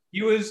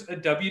 He was a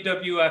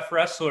WWF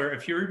wrestler.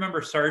 If you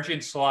remember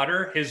Sergeant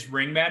Slaughter, his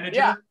ring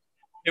manager,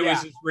 it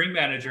was his ring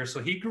manager. So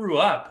he grew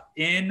up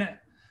in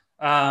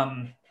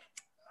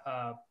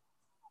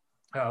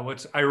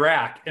what's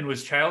Iraq and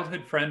was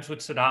childhood friends with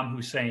Saddam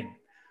Hussein.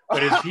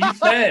 But as he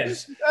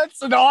says,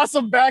 that's an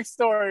awesome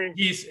backstory.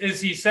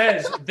 He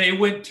says they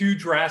went two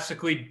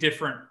drastically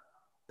different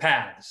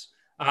paths.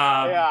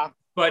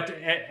 But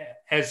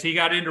as he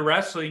got into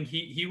wrestling,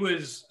 he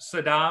was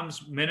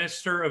Saddam's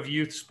minister of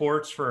youth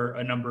sports for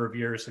a number of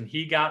years, and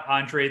he got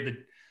Andre the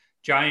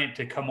Giant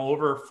to come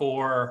over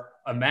for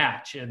a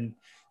match. And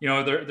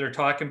they're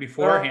talking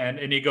beforehand,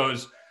 and he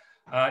goes,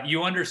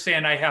 "You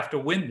understand? I have to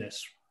win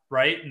this,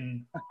 right?"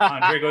 And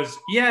Andre goes,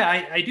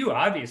 "Yeah, I do,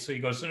 obviously."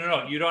 He goes,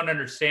 No, you don't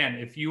understand.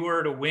 If you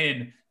were to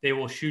win, they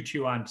will shoot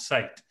you on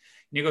sight.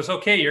 And he goes,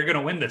 "Okay, you're going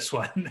to win this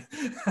one."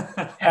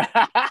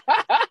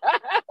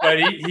 But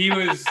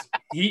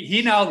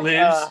he now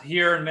lives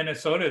here in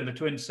Minnesota, in the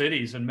Twin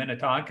Cities in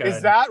Minnetonka.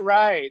 Is that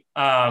right?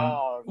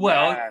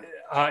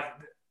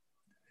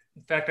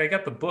 In fact, I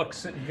got the book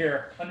sitting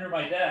here under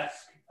my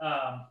desk.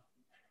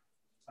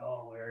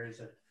 Where is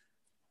it?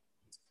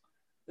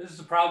 This is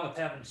the problem with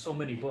having so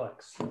many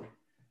books.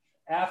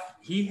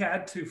 He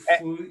had to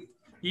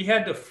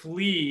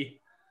flee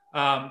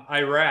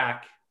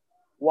Iraq.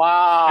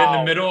 Wow. In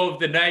the middle of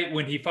the night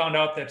when he found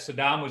out that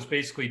Saddam was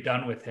basically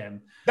done with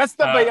him. That's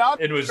the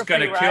biography, and was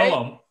going to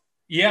kill him.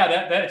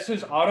 Yeah, that's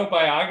his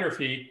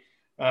autobiography.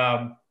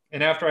 And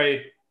after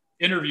I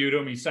interviewed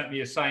him, he sent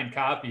me a signed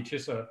copy.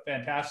 Just a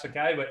fantastic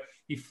guy. But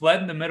he fled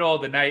in the middle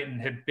of the night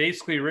and had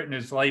basically written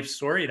his life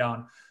story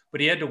down.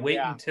 But he had to wait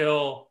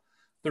until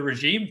the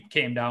regime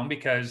came down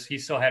because he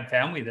still had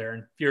family there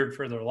and feared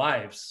for their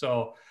lives.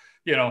 So,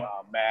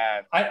 oh,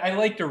 man. I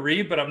like to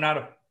read, but I'm not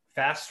a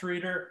fast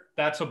reader.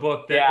 That's a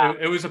book that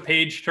it was a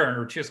page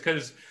turner, just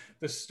because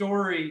the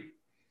story,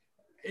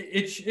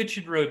 it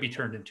should really be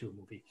turned into a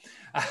movie.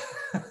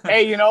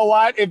 Hey, you know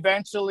what?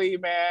 Eventually,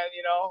 man,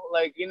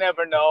 you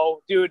never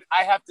know. Dude,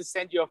 I have to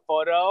send you a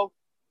photo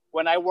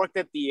when I worked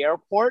at the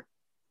airport.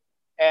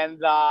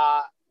 And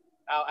I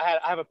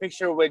have a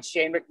picture with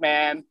Shane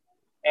McMahon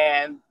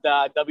and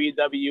the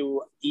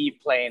WWE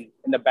plane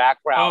in the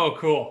background. Oh,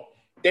 cool.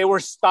 They were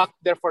stuck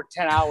there for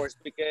 10 hours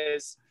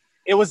because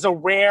it was a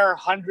rare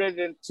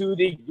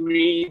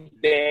 102-degree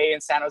day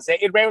in San Jose.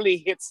 It rarely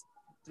hits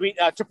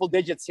triple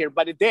digits here,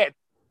 but it did.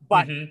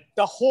 But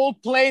the whole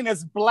plane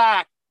is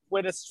black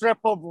with a strip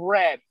of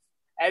red.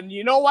 And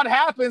you know what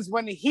happens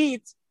when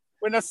the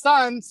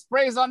sun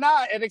sprays on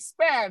that, it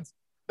expands.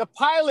 The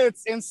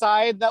pilots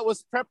inside that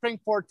was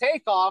prepping for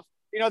takeoff,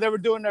 they were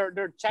doing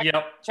their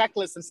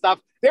checklist and stuff.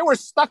 They were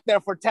stuck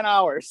there for 10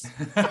 hours.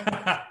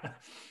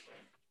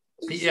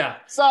 Yeah.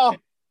 So...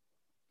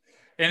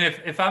 And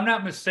if I'm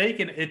not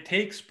mistaken, it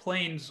takes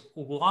planes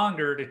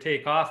longer to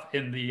take off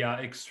in the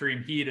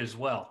extreme heat as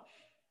well.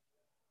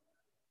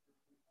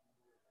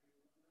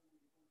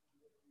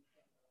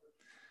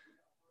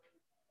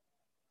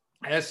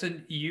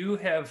 Essen, you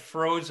have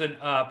frozen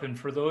up, and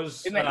for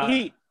those in the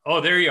heat.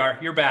 Oh, there you are.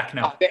 You're back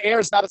now. The air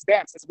is not as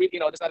dense. It's there's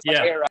not as much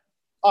air.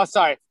 Oh,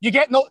 sorry. You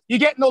get no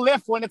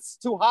lift when it's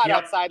too hot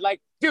outside.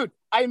 Like, dude,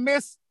 I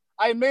missed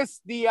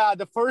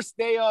the first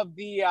day of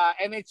the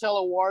NHL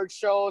award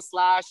show /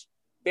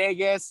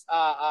 Vegas,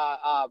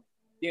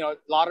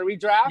 lottery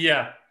draft.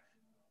 Yeah.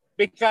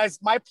 Because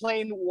my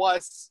plane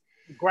was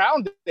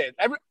grounded.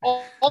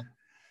 All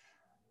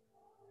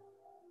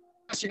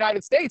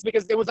United States,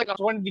 because it was like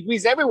 20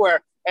 degrees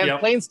everywhere and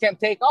planes can't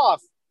take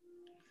off.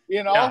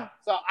 So go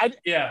ahead.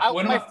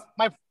 One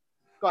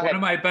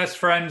of my best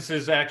friends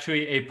is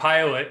actually a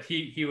pilot.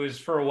 He was,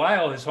 for a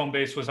while, his home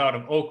base was out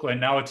of Oakland.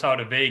 Now it's out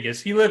of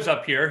Vegas. He lives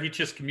up here. He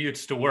just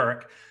commutes to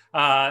work.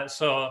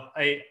 So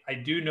I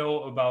do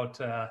know about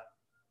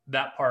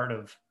that part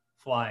of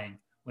flying.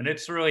 When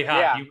it's really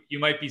hot, you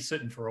might be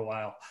sitting for a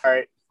while. All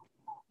right.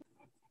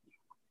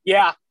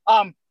 Yeah.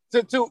 I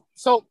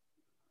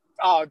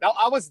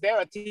was there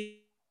at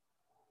T-Mobile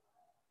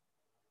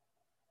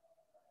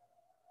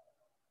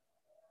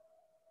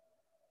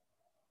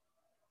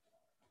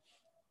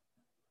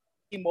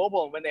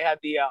when they had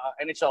the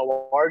NHL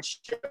awards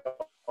show.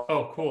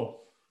 Oh,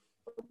 cool.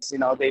 They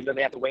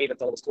had to wait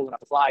until it was cool enough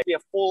to fly. It'd be a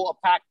full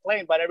packed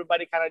plane, but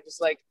everybody kind of just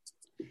like,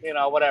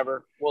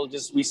 whatever. We'll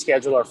just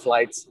reschedule our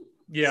flights.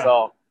 Yeah.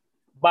 So,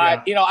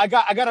 but I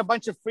got a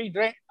bunch of free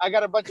drinks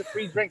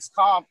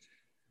comped.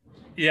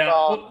 Yeah.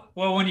 So,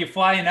 well, when you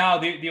fly now,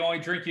 the only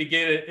drink you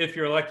get, if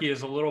you're lucky,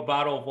 is a little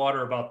bottle of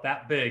water about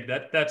that big.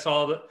 That's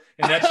all.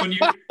 And that's when you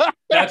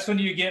that's when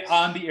you get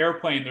on the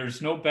airplane.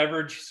 There's no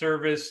beverage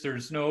service.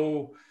 There's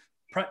no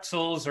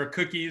pretzels or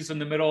cookies in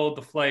the middle of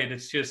the flight.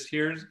 It's just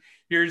here's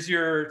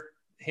your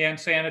hand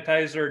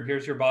sanitizer and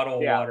here's your bottle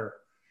of water.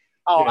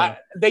 Oh, yeah.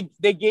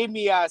 They gave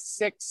me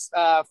 6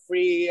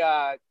 free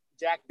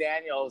Jack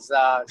Daniels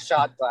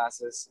shot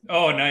glasses.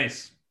 Oh,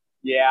 nice.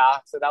 Yeah,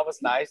 so that was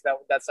nice.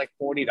 That's like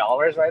 $40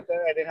 right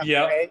there. I didn't have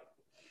to pay.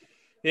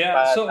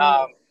 Yeah.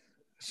 But,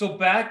 so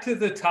back to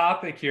the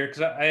topic here, because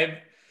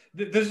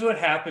this is what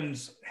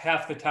happens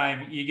half the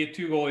time. You get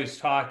two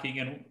goalies talking,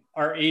 and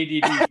our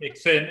ADD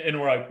kicks in, and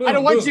we're like, boom, I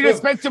don't want you to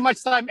spend too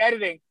much time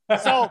editing.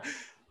 So,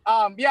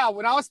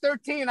 when I was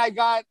 13,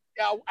 I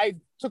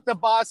took the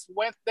bus,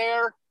 went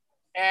there,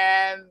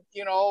 And,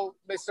 you know,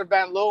 Mr.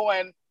 Van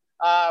Leeuwen,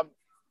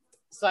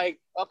 it's like,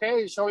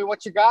 okay, show me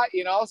what you got,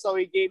 you know? So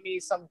he gave me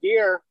some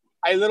gear.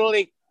 I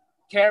literally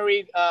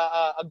carried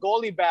a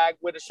goalie bag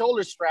with a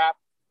shoulder strap,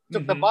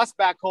 took the bus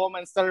back home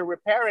and started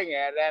repairing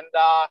it. And,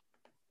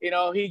 you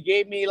know, he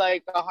gave me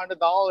like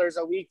 $100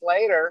 a week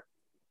later.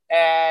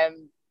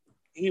 And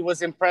he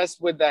was impressed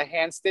with the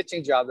hand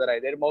stitching job that I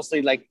did,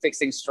 mostly like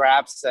fixing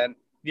straps and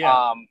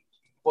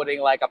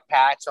putting like a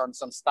patch on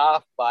some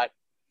stuff. But,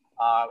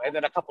 and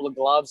then a couple of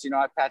gloves, you know,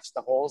 I patched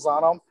the holes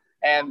on them.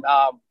 And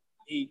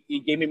he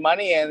gave me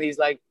money and he's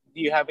like,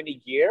 do you have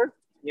any gear?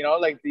 You know,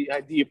 like, do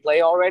you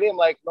play already? I'm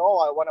like, no,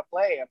 I want to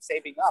play. I'm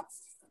saving up.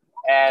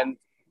 And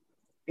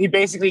he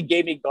basically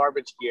gave me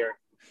garbage gear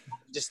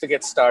just to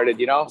get started,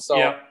 you know?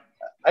 So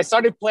I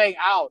started playing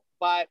out,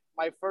 but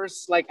my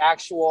first like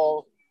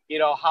actual, you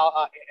know,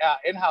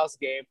 in-house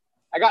game,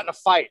 I got in a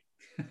fight.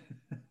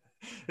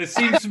 It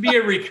seems to be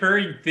a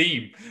recurring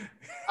theme.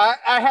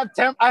 I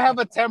have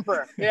a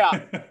temper. Yeah.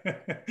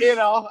 You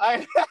know,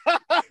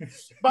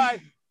 but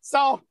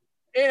so,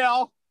 you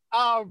know,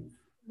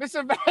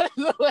 Mr. Van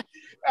Leeuwen,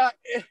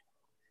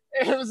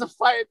 it was a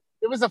fight.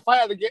 It was a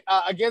fight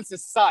against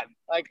his son,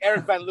 like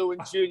Eric Van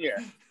Leeuwen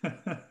Jr.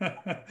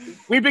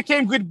 We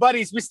became good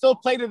buddies. We still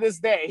play to this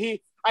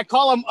day. I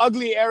call him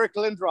Ugly Eric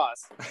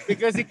Lindros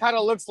because he kind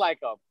of looks like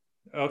him.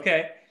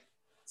 Okay.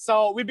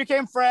 So we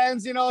became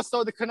friends, you know,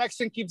 so the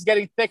connection keeps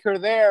getting thicker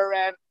there.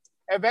 And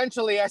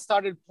eventually I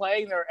started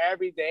playing there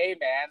every day,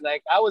 man.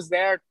 Like I was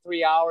there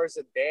 3 hours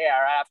a day.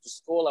 After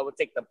school, I would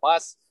take the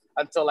bus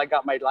until I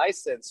got my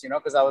license, you know,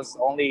 because I was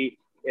only,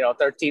 you know,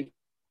 13,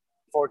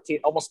 14,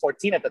 almost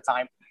 14 at the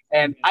time.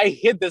 And I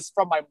hid this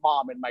from my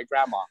mom and my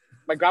grandma.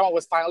 My grandma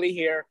was finally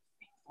here.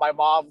 My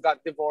mom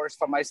got divorced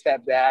from my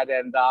stepdad.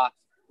 And,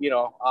 you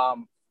know,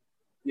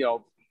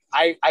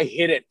 I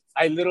hid it.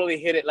 I literally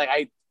hid it. Like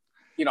I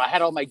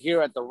had all my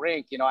gear at the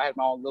rink. You know, I had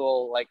my own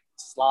little like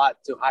slot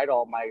to hide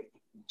all my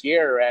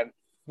gear. And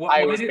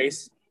why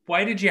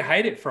did you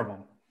hide it from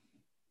him?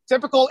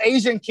 Typical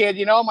Asian kid,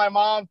 you know, my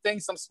mom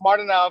thinks I'm smart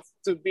enough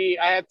I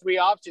had three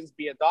options,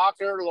 be a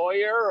doctor,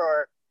 lawyer,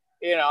 or,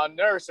 you know, a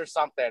nurse or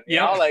something, you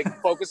know, like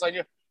focus on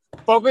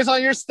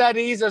your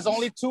studies. There's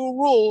only two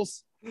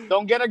rules.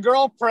 Don't get a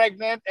girl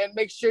pregnant and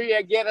make sure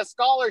you get a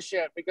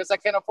scholarship because I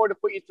can't afford to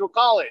put you through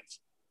college.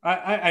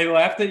 I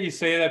laugh that you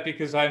say that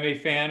because I'm a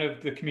fan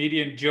of the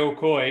comedian Joe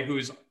Coy,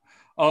 who's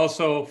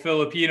also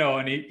Filipino.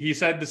 And he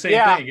said the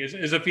same thing.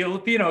 As a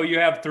Filipino, you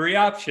have three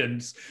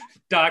options: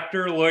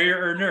 doctor,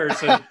 lawyer, or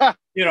nurse. And,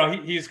 you know,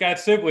 he's got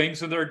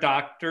siblings and they're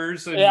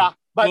doctors and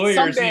lawyers.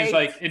 Someday, and he's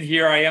like, and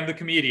here I am, the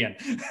comedian.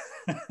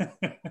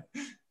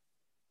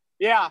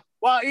 Yeah.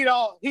 Well, you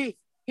know, he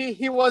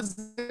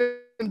wasn't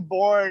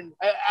born.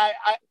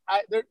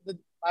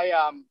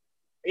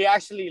 He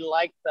actually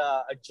liked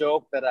a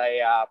joke that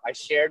I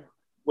shared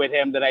with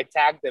him that I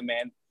tagged him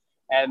in.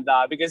 And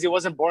because he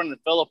wasn't born in the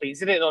Philippines,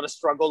 he didn't know the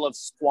struggle of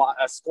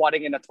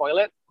squatting in a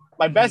toilet.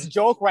 My best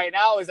joke right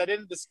now is I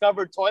didn't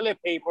discover toilet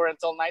paper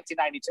until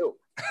 1992.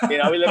 You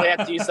know, we literally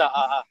had to use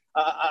a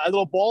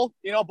little bowl,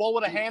 you know, a bowl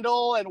with a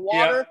handle and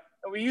water.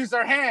 And we used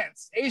our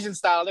hands, Asian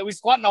style, and we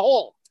squat in a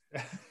hole.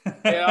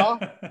 You know,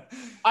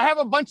 I have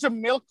a bunch of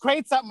milk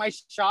crates at my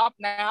shop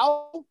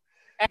now,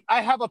 and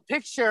I have a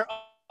picture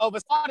of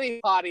a squatting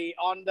potty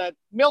on the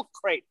milk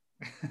crate.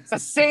 It's the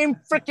same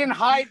freaking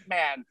height,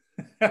 man.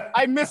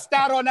 I missed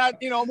out on that,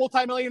 you know,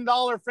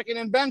 multi-million-dollar freaking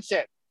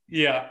invention.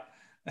 Yeah.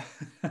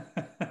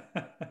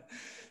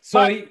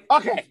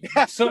 Okay.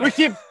 So we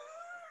keep.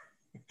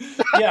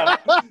 Yeah.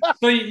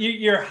 So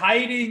you're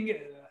hiding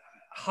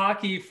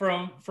hockey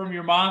from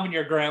your mom and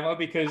your grandma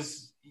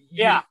because.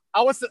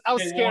 I was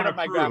scared of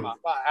my grandma.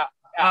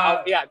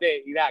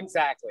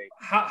 Exactly.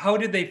 How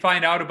did they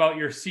find out about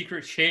your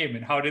secret shame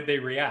and how did they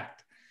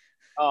react?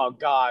 Oh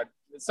God.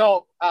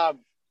 So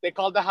they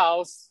called the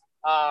house.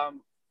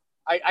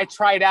 I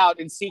tried out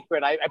in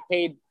secret. I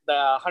paid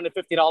the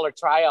 $150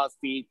 tryout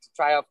fee to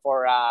try out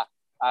for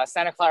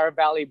Santa Clara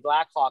Valley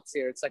Blackhawks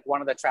here. It's like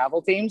one of the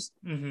travel teams.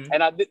 Mm-hmm.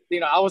 And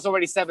I was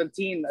already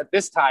 17 at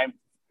this time,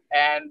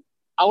 and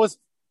I was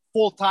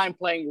full-time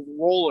playing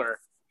roller.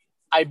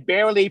 I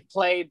barely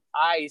played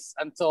ice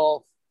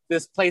until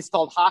this place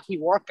called Hockey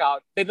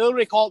Workout. They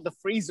literally called it the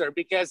freezer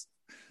because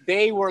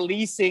they were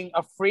leasing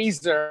a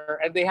freezer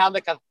and they had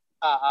like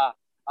a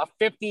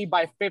 50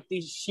 by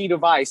 50 sheet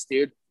of ice,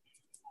 dude.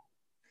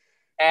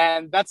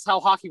 And that's how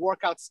Hockey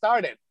Workout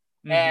started.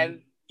 Mm-hmm.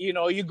 And, you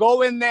know, you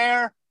go in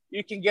there,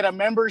 you can get a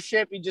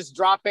membership. You just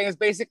drop in. It's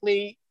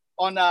basically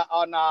on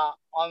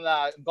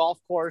a golf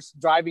course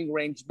driving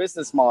range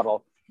business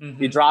model.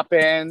 Mm-hmm. You drop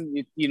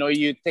in,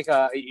 you take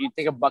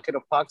a bucket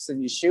of pucks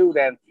and you shoot,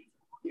 and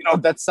you know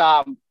that's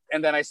and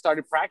then I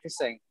started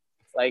practicing.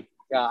 I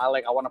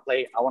want to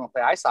play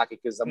ice hockey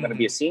because I'm going to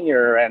be a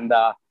senior, and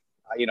I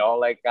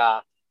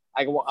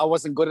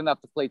wasn't good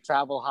enough to play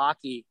travel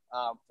hockey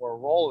for a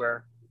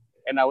roller,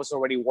 and I was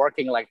already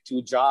working like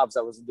 2 jobs.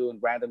 I was doing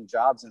random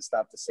jobs and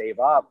stuff to save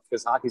up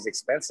because hockey's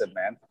expensive,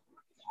 man.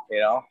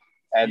 You know,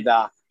 and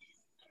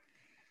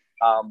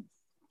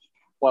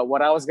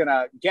what I was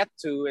gonna get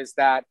to is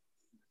that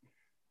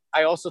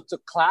I also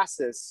took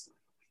classes,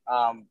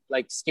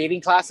 like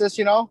skating classes,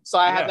 you know. So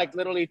I had like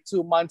literally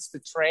 2 months to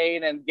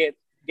train and get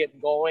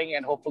going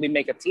and hopefully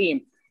make a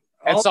team.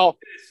 And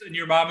and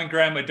your mom and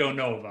grandma don't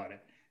know about it.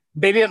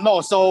 They didn't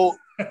know. So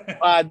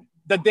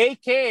the day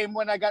came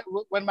when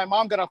my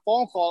mom got a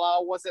phone call. I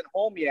wasn't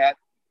home yet.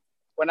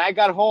 When I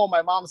got home,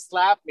 my mom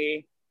slapped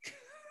me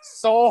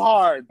so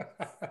hard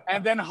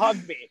and then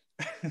hugged me.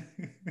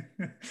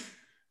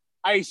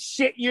 I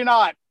shit you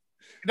not.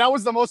 That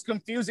was the most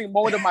confusing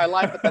moment of my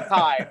life at the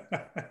time.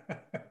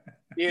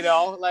 You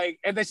know, like,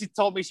 and then she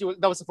told me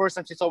that was the first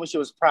time she told me she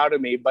was proud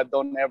of me, but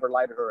don't ever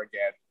lie to her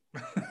again.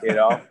 You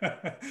know,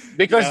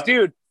 because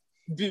dude,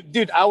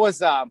 I was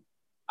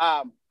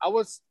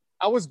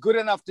good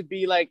enough to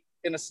be like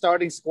in a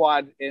starting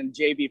squad in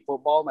JV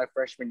football my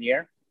freshman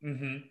year.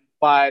 Mm-hmm.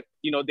 But,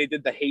 you know, they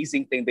did the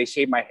hazing thing. They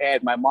shaved my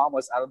head. My mom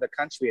was out of the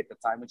country at the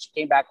time. When she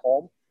came back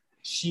home,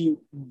 she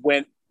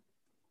went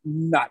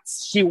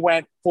nuts. She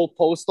went full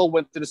postal,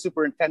 went to the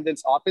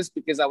superintendent's office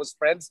because I was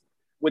friends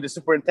with the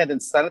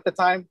superintendent's son at the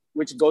time,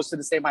 which goes to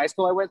the same high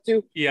school I went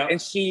to. Yeah.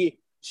 And she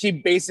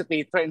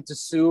basically threatened to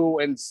sue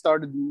and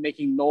started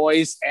making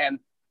noise and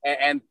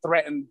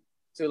threatened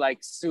to like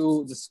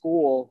sue the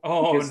school.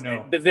 Oh,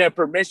 no. Their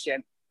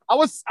permission. I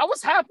was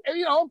happy,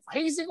 you know,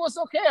 hazing was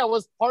okay. I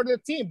was part of the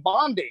team,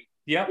 bonding.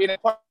 Yeah. You know,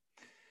 part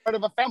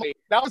of a family.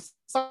 That was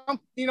something,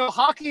 you know,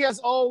 hockey has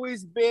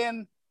always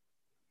been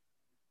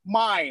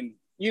mine.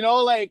 You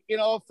know, like, you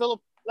know, Philip,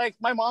 like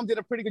my mom did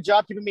a pretty good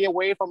job keeping me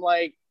away from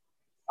like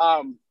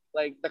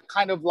the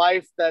kind of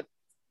life that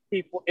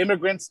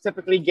immigrants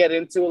typically get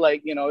into.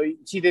 Like, you know,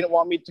 she didn't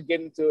want me to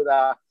get into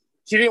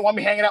she didn't want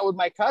me hanging out with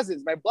my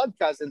cousins, my blood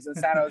cousins in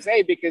San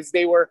Jose because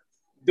they were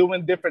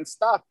doing different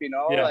stuff, you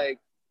know, like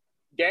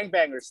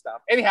gangbanger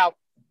stuff. Anyhow,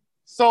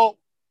 so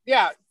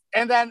yeah.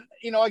 And then,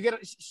 you know,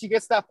 she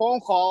gets that phone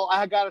call.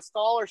 I got a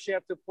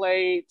scholarship to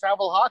play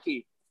travel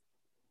hockey.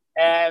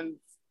 And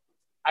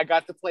I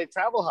got to play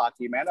travel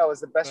hockey, man. That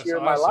was the best year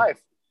of my life.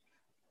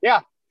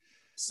 Yeah.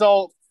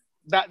 So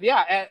that,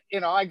 yeah. And, you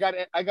know, I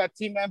got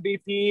team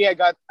MVP. I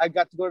got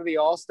to go to the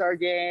All-Star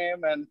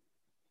game, and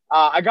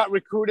I got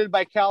recruited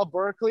by Cal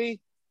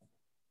Berkeley.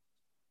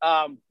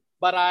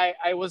 But I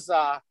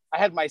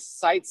had my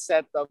sights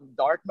set of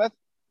Dartmouth.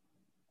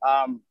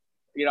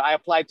 You know, I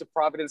applied to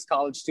Providence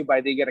College too, but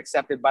I didn't get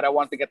accepted. But I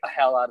wanted to get the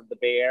hell out of the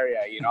Bay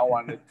Area. You know,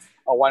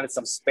 I wanted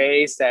some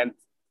space, and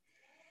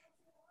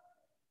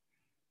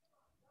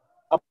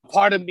a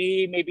part of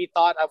me maybe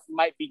thought I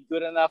might be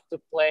good enough to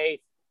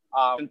play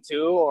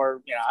too,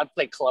 or you know, I'd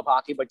play club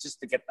hockey, but just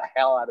to get the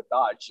hell out of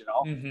Dodge, you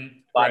know. Mm-hmm.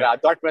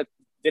 But Dartmouth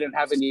didn't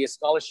have any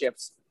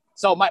scholarships,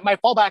 so my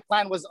fallback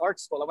plan was art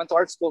school. I went to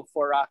art school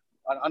for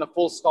on a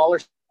full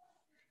scholarship.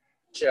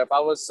 I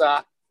was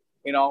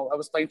you know, I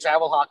was playing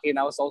travel hockey, and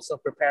I was also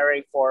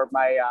preparing for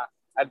my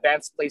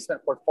advanced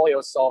placement portfolio.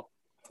 So,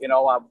 you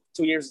know,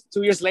 2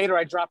 years later,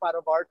 I dropped out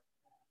of art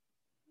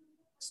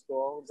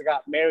school. I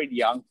got married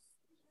young,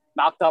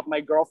 knocked up my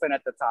girlfriend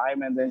at the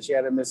time, and then she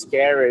had a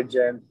miscarriage,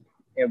 and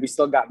you know, we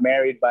still got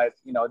married, but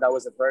you know, that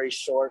was a very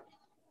short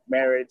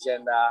marriage,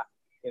 and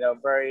you know,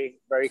 very,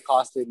 very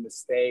costly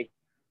mistake.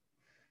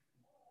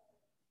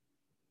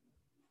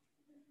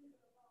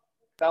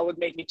 That would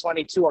make me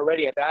 22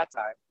 already at that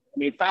time. I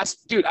mean,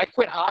 dude, I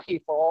quit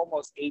hockey for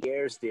almost 8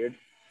 years, dude.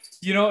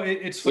 You know,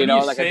 it's funny, you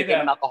know, you like say I became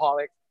that. An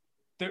alcoholic.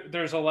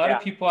 There's a lot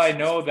of people I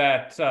know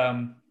that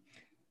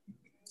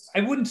I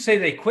wouldn't say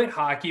they quit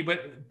hockey,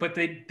 but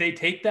they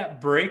take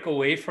that break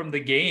away from the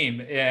game,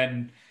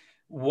 and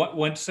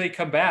once they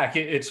come back,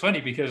 it's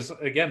funny because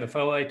again, the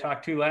fellow I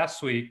talked to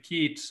last week,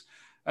 Keats,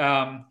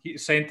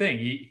 same thing.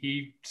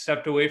 He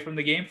stepped away from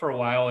the game for a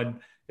while, and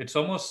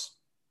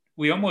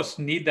we almost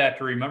need that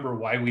to remember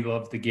why we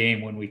love the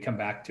game when we come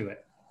back to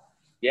it.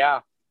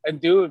 Yeah.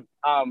 And dude,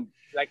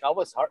 like I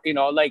was hard, you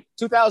know, like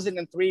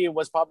 2003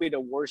 was probably the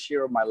worst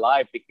year of my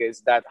life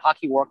because that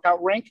hockey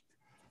workout rink,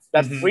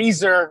 that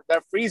freezer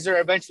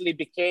eventually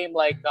became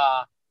like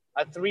a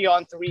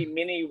 3-on-3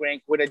 mini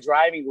rink with a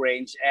driving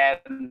range.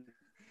 And,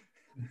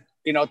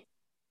 you know,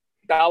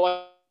 that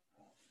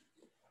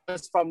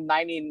was from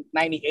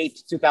 1998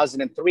 to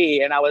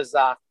 2003. And I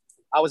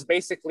was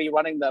basically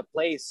running the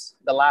place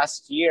the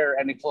last year,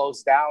 and it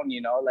closed down,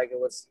 you know, like it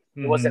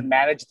wasn't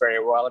managed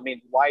very well. I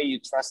mean, why are you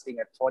trusting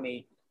a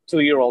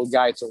 22-year-old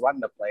guy to run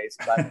the place?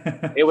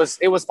 But it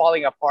was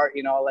falling apart,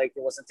 you know, like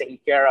it wasn't taken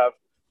care of.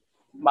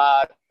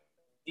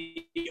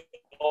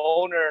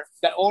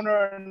 The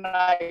owner and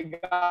I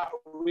got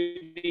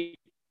really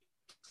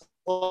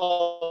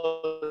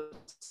close.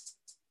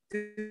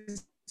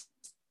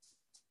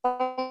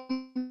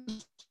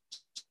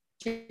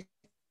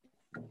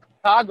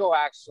 Chicago,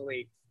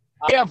 actually.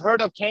 I have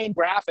heard of Kane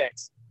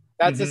Graphics.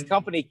 That's his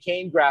company,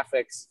 Kane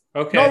Graphics.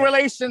 Okay. No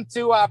relation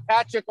to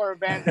Patrick or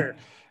Evander.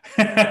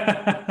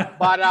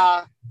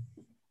 But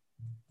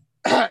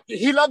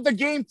he loved the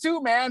game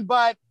too, man.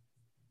 But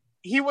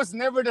he was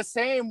never the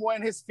same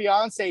when his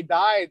fiance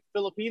died,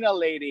 Filipina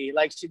lady.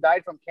 Like, she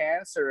died from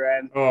cancer.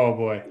 And oh,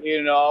 boy.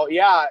 You know,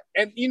 yeah.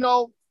 And, you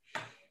know,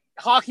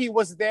 hockey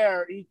was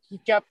there. He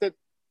kept it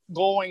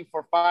going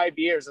for 5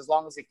 years as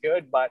long as he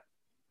could, but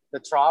the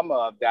trauma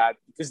of that,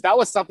 because that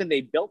was something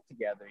they built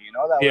together, you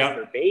know, that was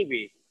their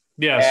baby.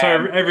 Yeah. And so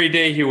every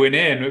day he went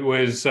in, it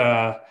was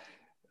a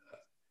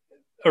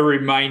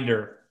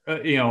reminder,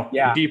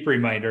 a deep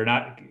reminder,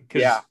 not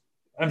because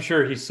I'm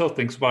sure he still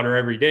thinks about her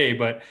every day,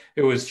 but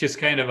it was just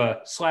kind of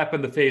a slap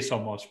in the face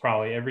almost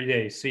probably every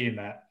day seeing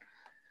that.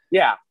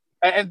 Yeah.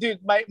 And dude,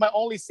 my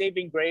only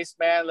saving grace,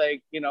 man,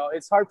 like, you know,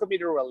 it's hard for me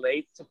to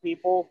relate to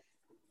people,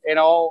 you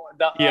know,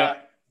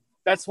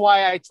 that's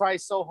why I try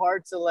so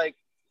hard to like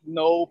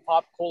know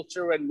pop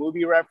culture and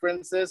movie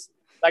references.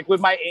 Like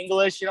with my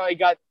English, you know, it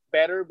got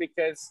better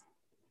because,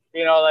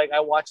 you know, like I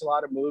watch a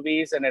lot of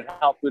movies and it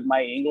helped with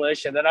my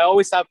English. And then I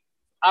always have,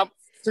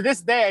 to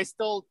this day, I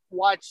still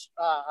watch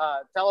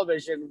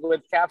television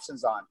with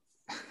captions on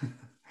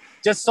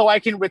just so I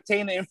can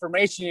retain the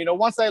information. You know,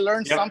 once I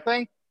learn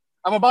something,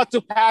 I'm about to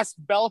pass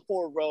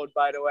Belfort Road,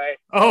 by the way.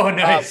 Oh,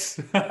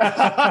 nice.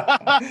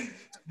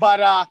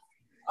 But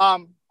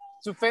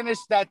to finish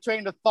that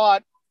train of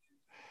thought,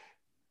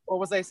 what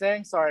was I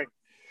saying? Sorry.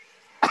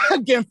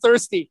 I'm getting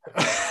thirsty.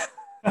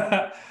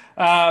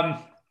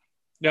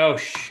 No,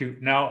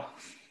 shoot. No.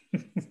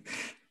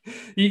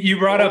 You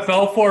brought up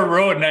Belfort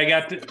Road and I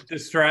got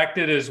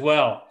distracted as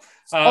well.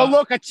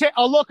 Look, a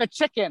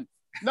chicken.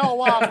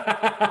 No,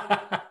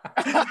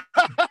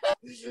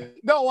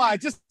 no,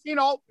 just, you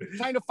know,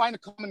 trying to find a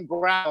common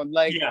ground.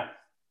 Like,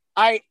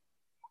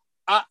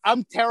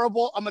 I'm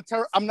terrible.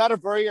 I'm not a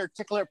very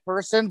articulate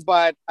person,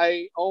 but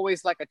I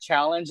always like a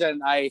challenge.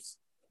 And I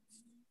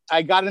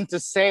got into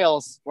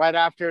sales right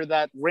after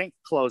that rink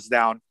closed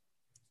down.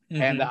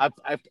 And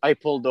I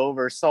pulled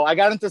over. So I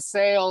got into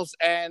sales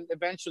and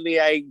eventually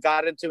I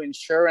got into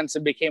insurance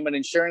and became an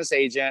insurance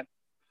agent.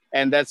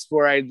 And that's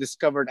where I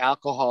discovered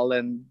alcohol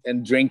and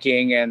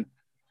drinking and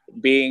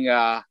being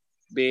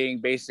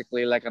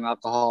basically like an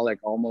alcoholic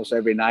almost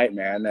every night,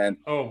 man. And,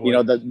 you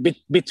know,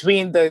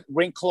 between the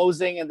rink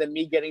closing and then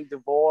me getting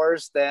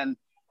divorced and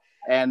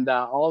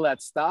all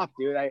that stuff,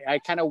 dude, I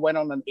kind of went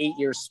on an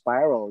 8-year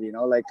spiral, you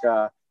know, like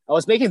I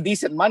was making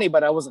decent money,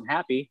 but I wasn't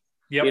happy,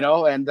 you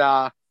know, and,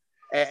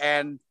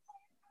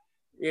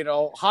 you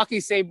know, hockey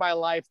saved my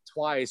life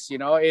twice. You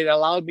know, it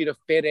allowed me to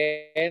fit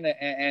in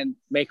and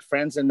make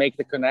friends and make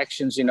the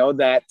connections, you know,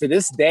 that to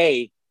this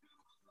day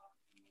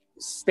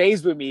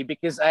stays with me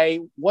because I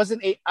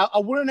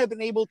wouldn't have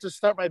been able to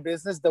start my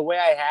business the way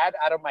I had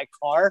out of my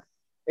car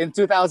in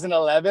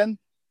 2011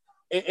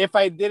 if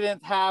I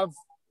didn't have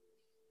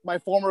my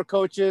former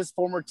coaches,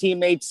 former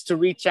teammates to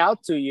reach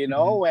out to, you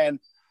know, and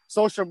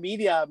social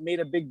media made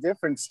a big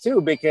difference too,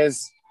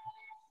 because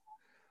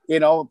you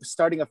know,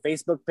 starting a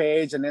Facebook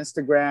page and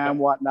Instagram,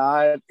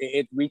 whatnot,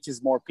 it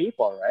reaches more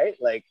people, right?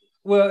 Like,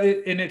 well,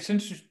 and it's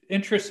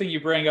interesting you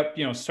bring up,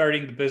 you know,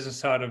 starting the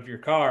business out of your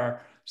car.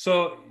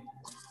 So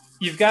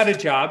you've got a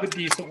job, a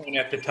decent one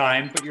at the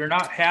time, but you're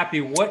not happy.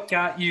 What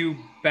got you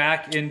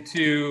back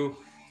into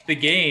the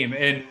game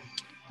and,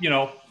 you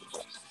know,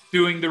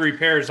 doing the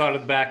repairs out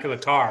of the back of the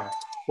car?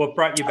 What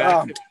brought you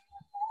back?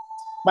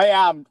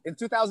 In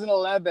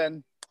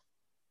 2011,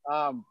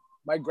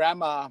 my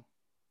grandma,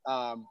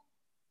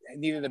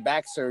 needed a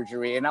back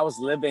surgery and I was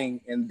living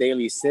in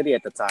Daly City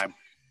at the time.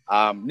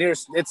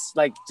 It's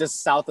like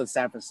just south of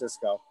San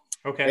Francisco.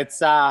 Okay.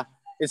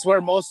 It's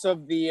where most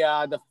of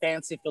the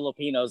fancy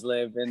Filipinos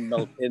live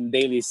in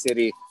Daly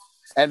City.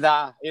 And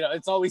you know,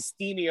 it's always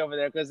steamy over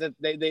there because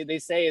they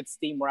say it's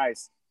steamed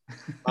rice.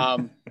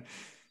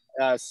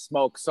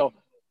 Smoke. So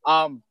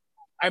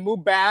I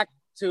moved back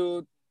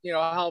to, you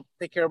know, help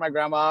take care of my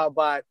grandma,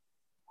 but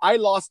I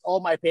lost all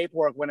my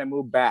paperwork when I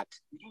moved back.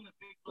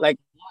 Like,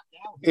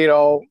 you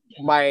know,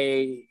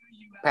 my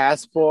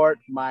passport,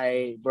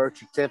 my birth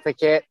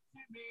certificate,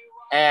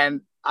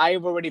 and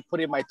I've already put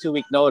in my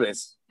 2-week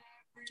notice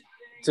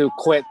to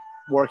quit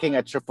working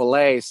at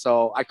AAA.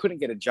 So I couldn't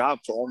get a job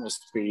for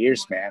almost 3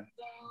 years, man.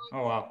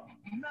 Oh, wow.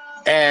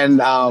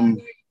 And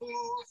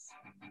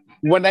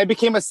when I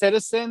became a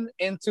citizen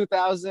in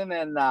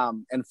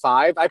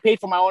 2005, I paid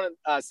for my own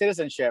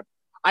citizenship.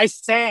 I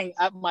sang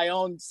at my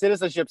own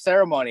citizenship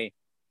ceremony.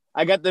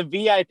 I got the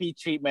VIP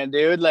treatment,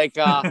 dude. Like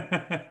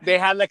they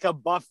had like a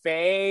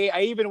buffet.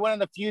 I even went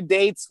on a few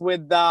dates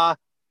with the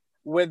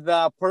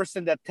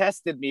person that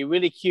tested me.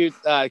 Really cute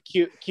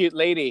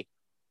lady.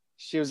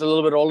 She was a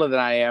little bit older than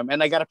I am,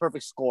 and I got a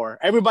perfect score.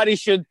 Everybody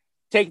should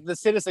take the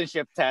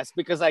citizenship test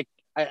because I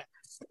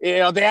you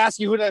know, they ask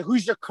you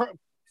who's your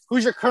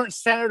current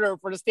senator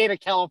for the state of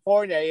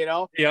California, you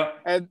know? Yeah.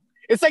 And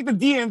it's like the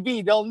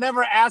DMV. They'll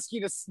never ask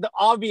you the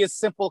obvious,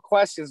 simple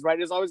questions, right?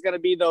 There's always going to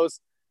be those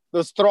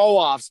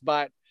throw-offs,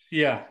 but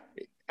yeah.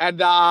 And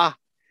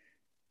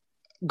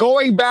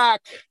going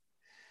back,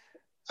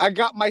 I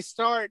got my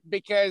start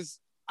because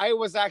I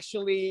was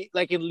actually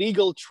like in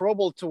legal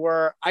trouble to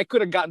where I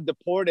could have gotten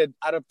deported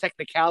out of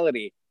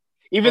technicality,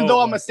 even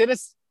though I'm a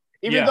citizen.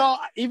 Even though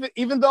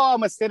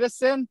I'm a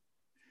citizen,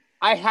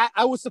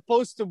 I was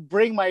supposed to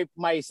bring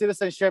my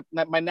citizenship,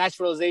 my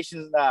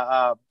naturalization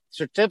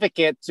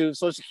certificate to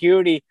Social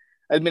Security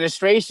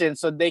Administration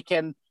so they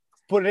can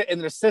put it in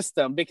their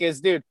system because,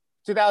 dude,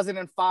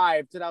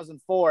 2005,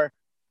 2004,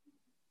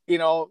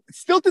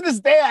 still to this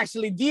day,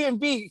 actually,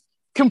 DMV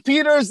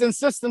computers and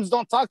systems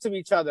don't talk to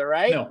each other,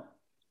 right? No.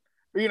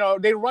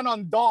 They run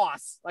on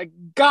DOS. Like,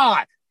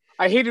 God,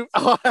 I hate it.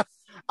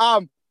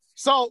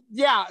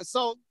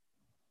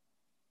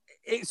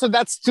 So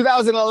that's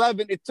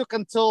 2011. It took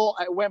until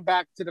I went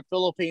back to the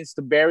Philippines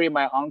to bury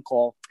my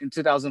uncle in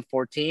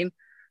 2014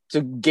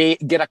 to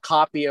get a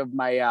copy of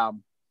my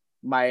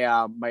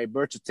my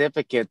birth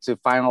certificate to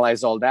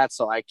finalize all that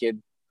so I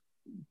could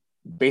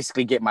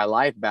basically get my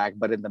life back.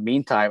 But in the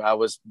meantime, I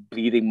was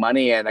bleeding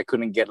money and I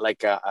couldn't get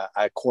like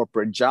a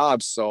corporate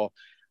job. So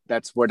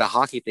that's where the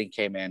hockey thing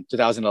came in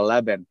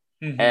 2011.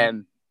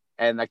 And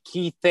a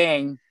key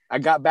thing, I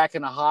got back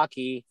into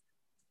hockey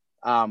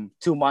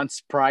 2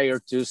 months prior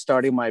to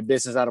starting my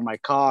business out of my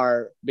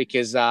car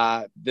because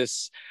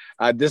this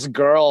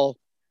girl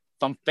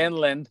from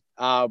Finland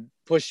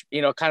pushed,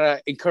 kind of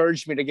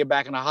encouraged me to get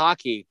back into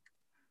hockey.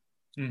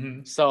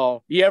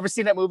 So you ever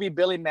seen that movie,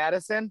 Billy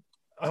Madison?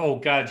 Oh,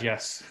 God,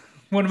 yes.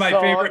 One of my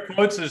favorite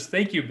quotes is,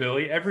 "Thank you,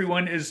 Billy.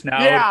 Everyone is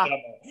now."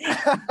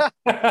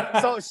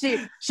 So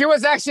she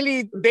was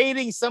actually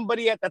dating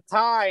somebody at the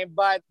time,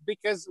 but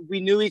because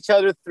we knew each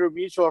other through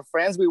mutual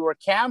friends, we were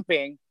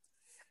camping.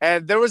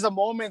 And there was a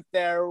moment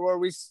there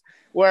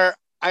where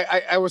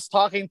I was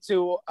talking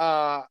to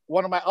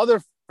one of my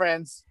other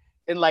friends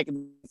in like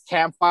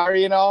campfire,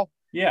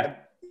 Yeah.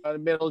 in the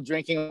middle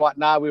drinking and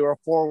whatnot. We were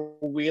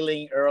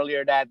 4-wheeling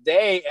earlier that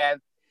day, and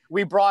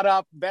we brought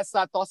up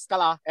Besa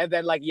Toscala and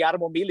then like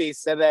Yarmo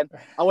Milis, and then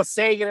I was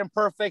saying it in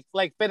perfect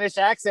like Finnish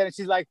accent, and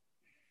she's like,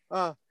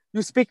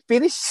 "You speak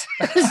Finnish?"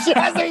 She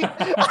has and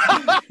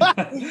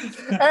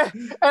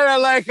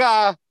I'm like,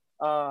 yeah.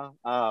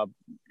 I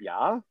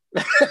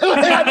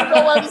don't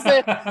know what to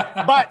say,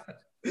 but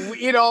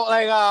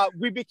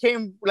we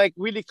became like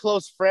really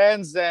close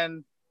friends,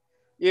 and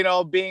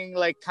being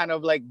like kind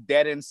of like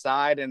dead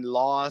inside and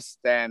lost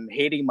and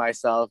hating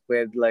myself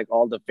with like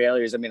all the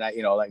failures. I mean,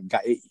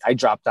 I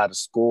dropped out of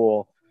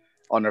school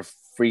on a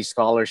free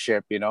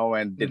scholarship,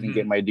 and didn't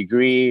get my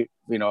degree,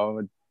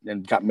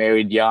 and got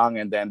married young,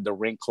 and then the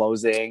rink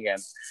closing,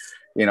 and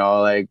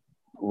like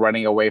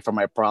running away from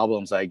my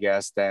problems, I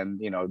guess. Then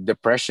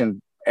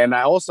depression. And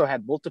I also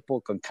had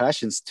multiple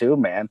concussions too,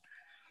 man.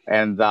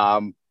 And,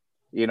 Are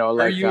you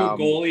a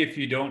goalie if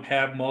you don't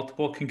have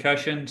multiple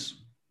concussions?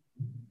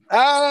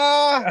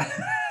 I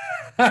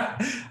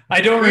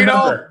don't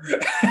remember.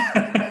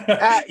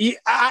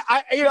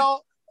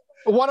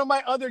 One of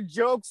my other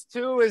jokes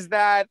too is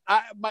that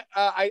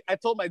I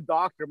told my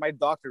doctor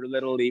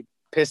literally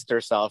pissed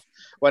herself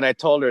when I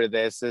told her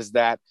this, is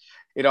that,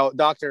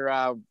 doctor,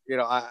 I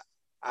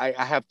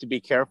have to be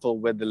careful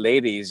with the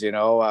ladies,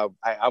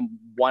 I'm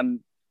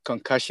one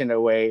concussion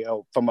away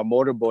from a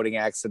motorboating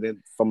accident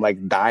from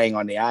like dying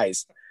on the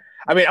ice.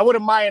 I mean, I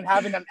wouldn't mind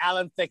having an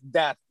Alan Thicke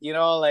death,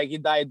 like he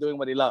died doing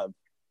what he loved.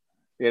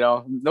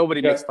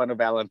 Nobody makes fun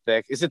of Alan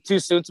Thicke. Is it too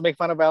soon to make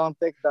fun of Alan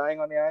Thicke dying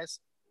on the ice?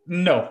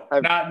 No,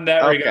 not in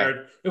that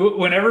regard.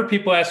 Whenever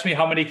people ask me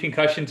how many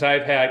concussions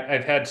I've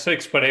had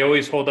 6, but I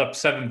always hold up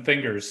 7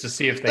 fingers to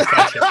see if they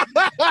catch it.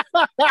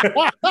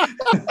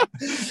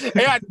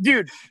 Yeah,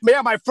 dude.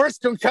 Yeah, my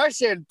first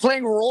concussion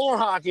playing roller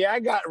hockey, I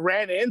got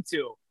ran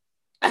into.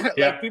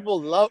 Like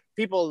people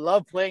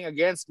love playing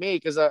against me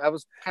because I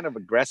was kind of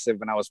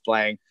aggressive when I was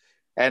playing,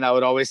 and I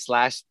would always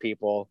slash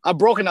people. I've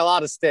broken a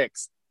lot of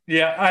sticks.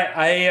 Yeah,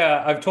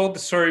 I've told the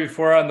story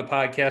before on the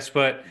podcast,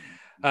 but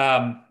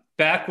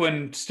back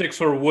when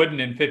sticks were wooden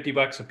and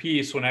 $50 a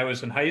piece, when I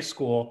was in high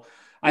school,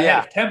 I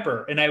had a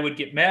temper, and I would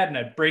get mad and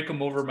I'd break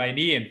them over my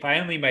knee. And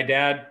finally, my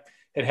dad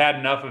had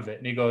enough of it,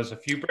 and he goes,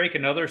 "If you break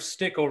another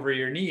stick over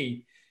your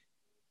knee,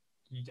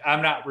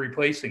 I'm not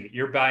replacing it.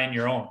 You're buying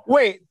your own."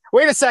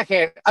 Wait a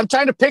second. I'm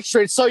trying to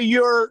picture it. So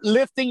you're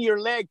lifting your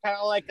leg kind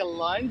of like a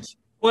lunge,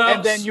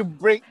 and then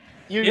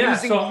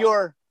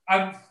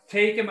I'm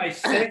taking my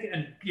stick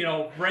and,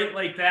 right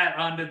like that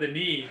onto the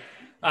knee.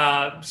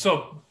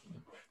 So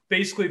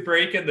basically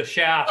breaking the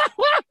shaft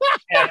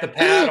at the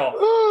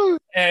paddle.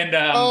 And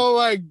oh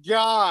my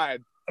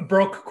God.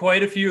 Broke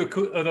quite a few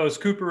of those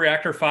Cooper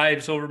Reactor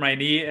 5s over my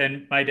knee.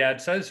 And my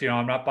dad says,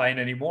 I'm not buying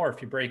any more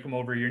if you break them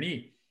over your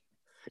knee.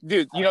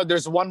 Dude,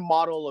 there's one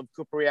model of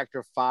Cooper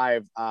Reactor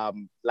 5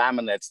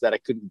 laminates that I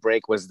couldn't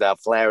break, was the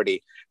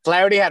Flaherty.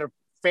 Flaherty had a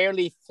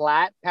fairly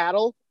flat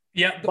paddle.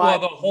 Yeah, well,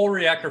 the whole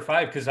Reactor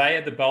 5, because I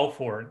had the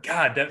Belfour.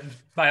 God, that's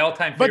my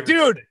all-time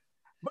favorite.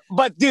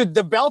 But dude,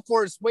 the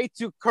Belfour is way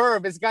too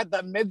curved. It's got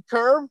the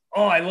mid-curve.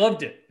 Oh, I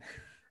loved it.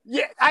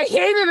 Yeah, I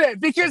hated it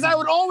because I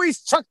would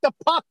always chuck the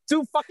puck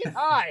too fucking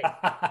high.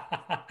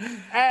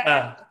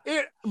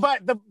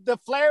 But the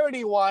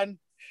Flaherty one,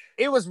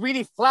 it was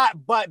really flat,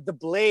 but the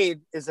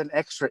blade is an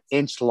extra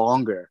inch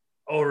longer.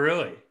 Oh,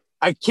 really?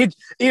 I kid.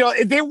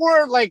 They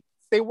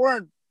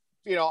weren't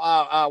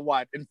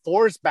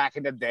enforced back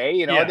in the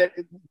day.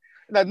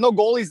 That no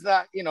goalies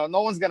that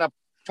no one's gonna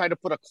try to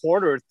put a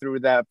quarter through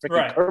that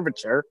freaking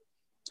curvature.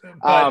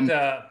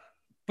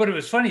 But it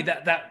was funny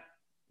that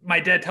my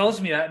dad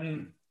tells me that,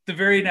 and the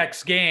very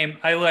next game,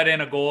 I let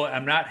in a goal.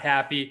 I'm not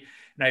happy.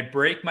 And I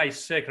break my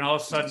stick. And all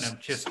of a sudden, I'm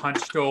just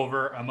hunched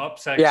over. I'm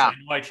upset. Yeah. I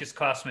know I just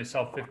cost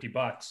myself $50.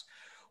 Well,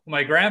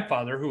 my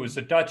grandfather, who was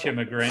a Dutch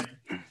immigrant,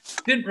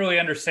 didn't really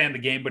understand the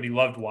game, but he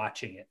loved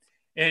watching it.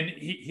 And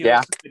he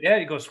looks at my dad.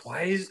 He goes,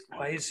 why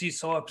is he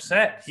so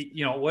upset?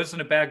 It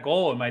wasn't a bad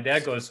goal. And my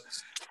dad goes,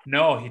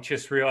 no, he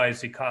just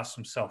realized he cost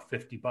himself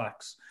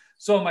 $50.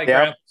 So my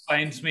grandpa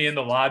finds me in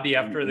the lobby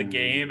after the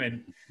game,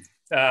 and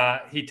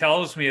he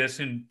tells me this,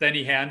 and then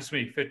he hands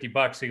me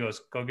 $50. He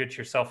goes, go get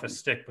yourself a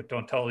stick, but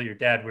don't tell your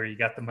dad where you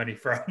got the money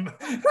from.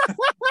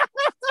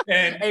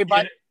 and Hey,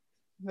 but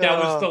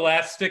that was the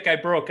last stick I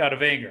broke out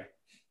of anger.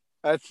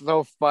 That's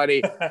so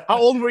funny. How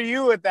old were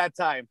you at that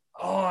time?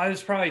 Oh, I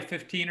was probably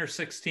 15 or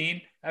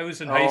 16. I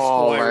was in high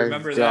school. I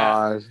remember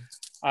that.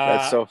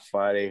 That's so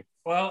funny.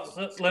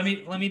 Well, let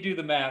me do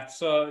the math.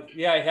 So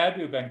yeah, I had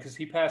to have been, because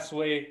he passed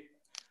away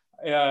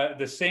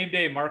the same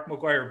day Mark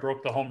McGuire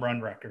broke the home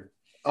run record.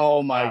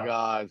 Oh my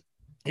God.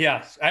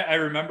 Yes, I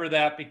remember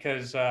that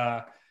because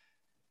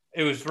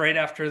it was right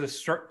after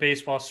the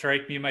baseball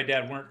strike. Me and my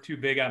dad weren't too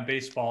big on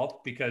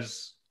baseball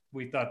because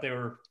we thought they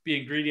were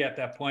being greedy at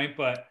that point,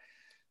 but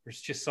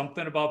there's just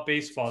something about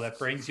baseball that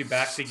brings you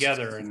back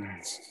together. And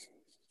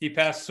he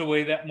passed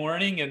away that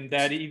morning, and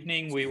that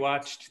evening we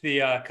watched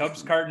the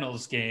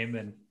Cubs-Cardinals game,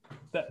 and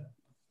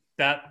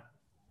that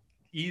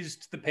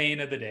eased the pain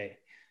of the day.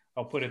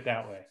 I'll put it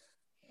that way.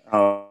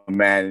 Oh,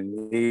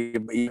 man.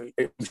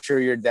 I'm sure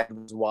your dad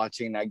was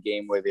watching that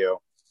game with you.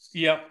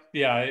 Yep.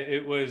 Yeah,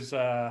 it was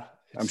I'm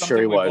sure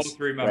he was. Both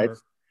remember. Right?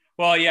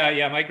 Well,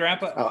 yeah. My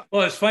grandpa.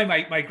 Well, it's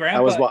funny. My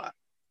grandpa.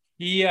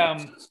 He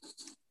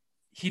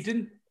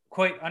didn't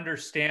quite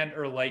understand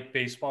or like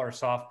baseball or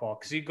softball,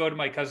 because he'd go to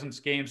my cousin's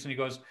games and he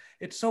goes,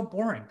 "It's so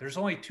boring. There's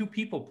only two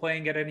people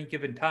playing at any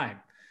given time."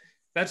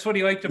 That's what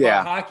he liked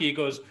about hockey. He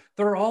goes,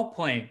 "They're all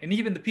playing, and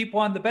even the people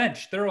on the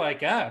bench, they're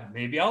like,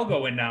 maybe I'll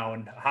go in now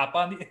and hop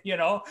on the."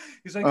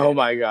 He's like, "Oh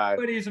my God,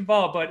 everybody's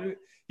involved." But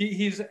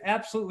he's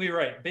absolutely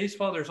right.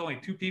 Baseball, there's only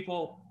two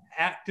people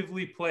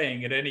actively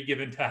playing at any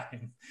given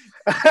time.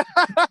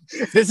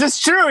 This is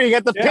true. You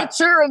got the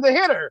pitcher and the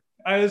hitter.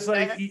 I was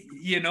like,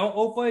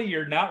 Opa,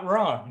 you're not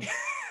wrong.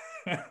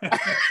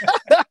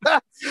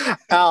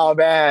 Oh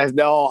man,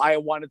 no, I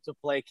wanted to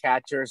play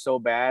catcher so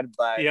bad,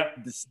 but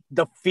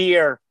the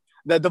fear,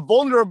 the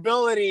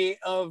vulnerability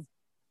of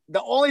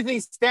the only thing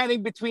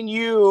standing between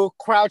you,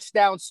 crouched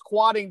down,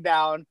 squatting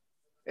down,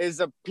 is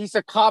a piece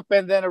of cup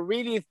and then a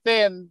really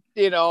thin,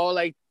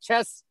 like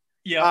chest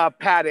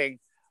padding.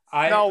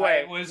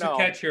 I was a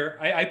catcher.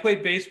 I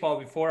played baseball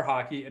before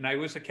hockey, and I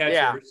was a catcher.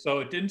 Yeah. So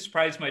it didn't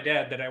surprise my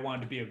dad that I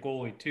wanted to be a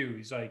goalie too.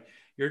 He's like,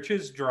 "You're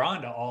just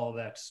drawn to all of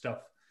that stuff."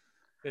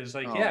 It's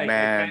like, I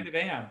kind of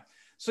am.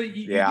 So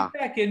you get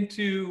back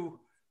into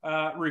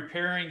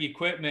repairing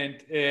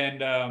equipment,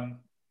 and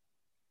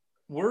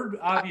word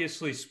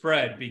obviously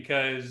spread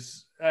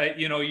because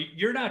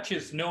you're not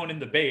just known in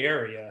the Bay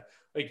Area.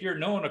 Like, you're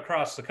known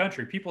across the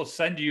country. People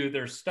send you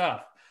their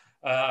stuff.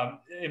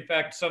 In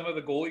fact, some of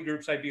the goalie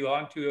groups I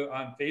belong to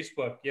on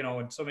Facebook,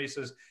 when somebody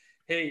says,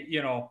 "Hey,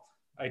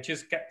 I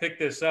just picked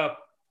this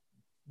up,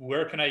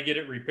 where can I get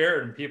it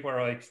repaired?" And people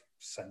are like,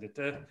 "Send it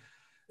to,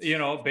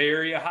 Bay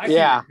Area Hockey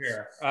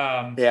Repair."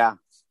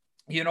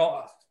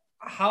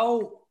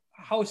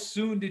 How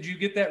soon did you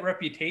get that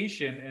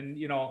reputation? And,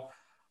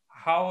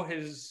 how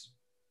has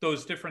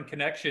those different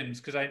connections,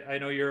 because I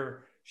know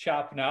your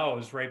shop now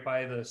is right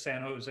by the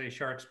San Jose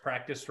Sharks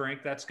practice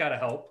rink. That's got to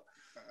help.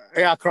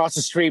 Yeah, across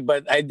the street,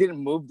 but I didn't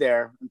move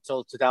there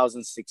until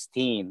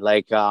 2016.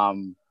 I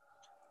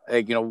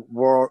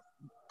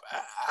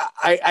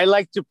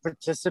like to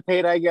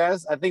participate, I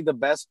guess. I think the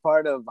best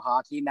part of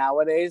hockey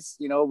nowadays,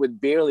 with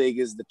beer league,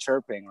 is the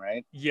chirping,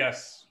 right?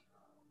 Yes.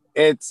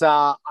 It's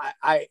at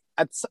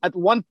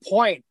one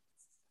point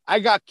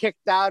I got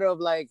kicked out of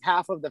like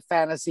half of the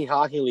fantasy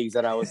hockey leagues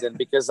that I was in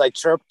because I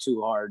chirped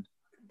too hard.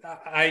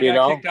 I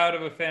got kicked out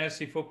of a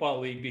fantasy football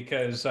league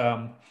because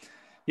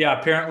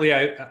apparently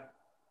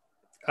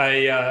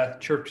I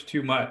chirped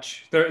too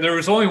much. There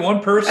was only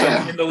one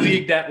person in the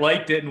league that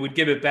liked it and would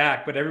give it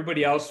back, but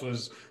everybody else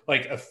was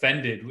like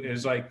offended. It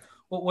was like,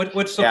 well,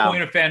 what's the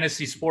point of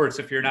fantasy sports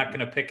if you're not going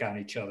to pick on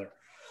each other?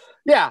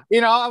 Yeah.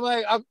 I'm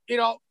like,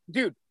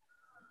 dude,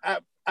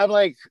 I'm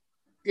like,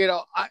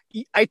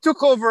 I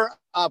took over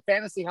a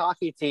fantasy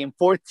hockey team,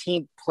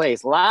 14th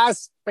place,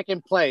 last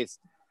freaking place,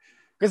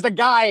 because the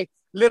guy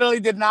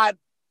literally did not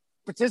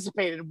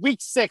participate in week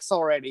 6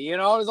 already. It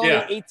was only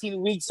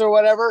 18 weeks or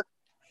whatever.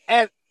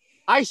 And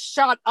I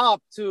shot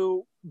up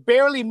to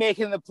barely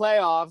making the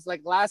playoffs,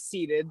 like last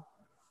seeded,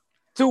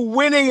 to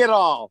winning it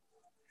all.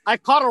 I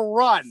caught a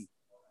run.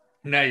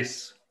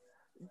 Nice.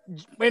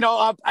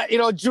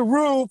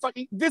 Giroux.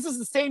 This is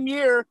the same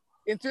year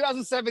in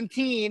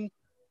 2017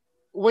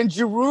 when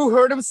Giroux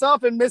hurt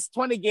himself and missed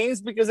 20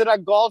 games because of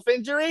that golf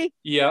injury.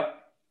 Yep.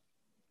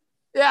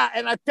 Yeah,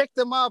 and I picked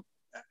him up.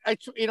 A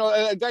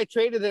guy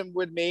traded him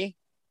with me,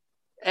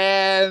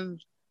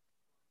 and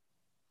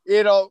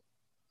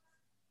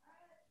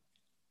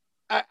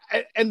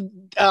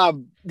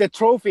The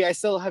trophy, I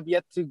still have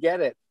yet to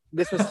get it.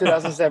 This was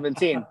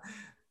 2017.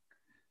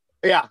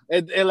 Yeah,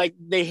 and like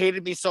they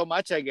hated me so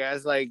much, I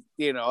guess. Like,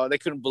 you know, they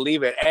couldn't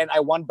believe it, and I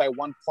won by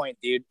 1 point,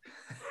 dude.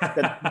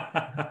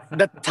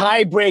 The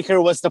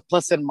tiebreaker was the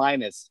plus and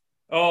minus.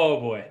 Oh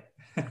boy.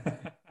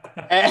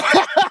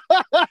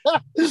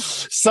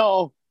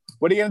 So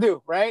what are you gonna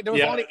do, right? There was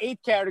Yeah. only 8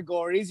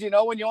 categories. You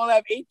know, when you only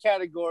have 8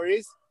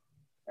 categories,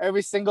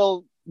 every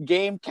single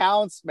game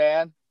counts,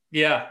 man.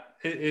 Yeah,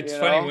 it's You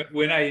funny know?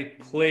 when I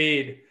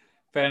played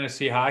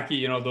fantasy hockey,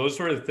 you know, those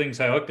were the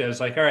things I looked at. It's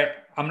like, all right,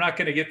 I'm not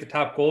going to get the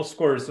top goal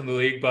scorers in the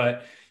league,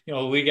 but you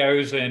know, the league I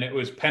was in, it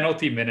was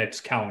penalty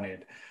minutes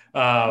counted.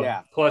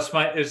 Yeah. Plus,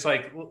 it's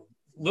like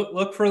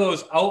look for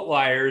those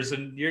outliers,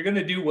 and you're going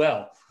to do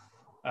well.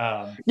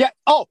 Yeah.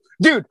 Oh,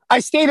 dude, I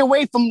stayed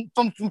away from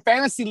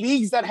fantasy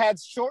leagues that had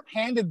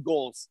short-handed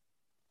goals.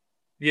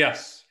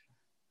 Yes,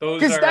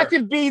 those Because are that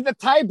could be the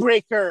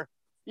tiebreaker.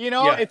 You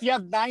know, Yeah. if you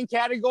have 9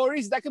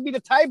 categories, that could be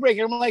the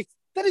tiebreaker. I'm like,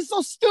 that is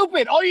so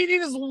stupid. All you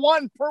need is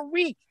 1 per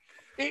week,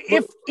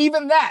 if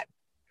even that.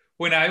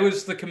 When I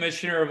was the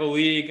commissioner of a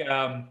league,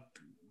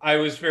 I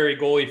was very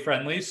goalie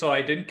friendly, so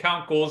I didn't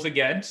count goals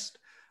against.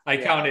 I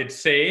counted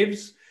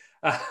saves,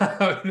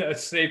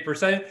 save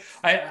percent.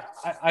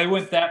 I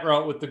went that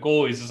route with the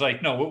goalies. It's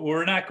like, no,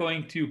 we're not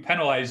going to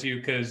penalize you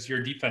because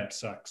your defense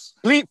sucks.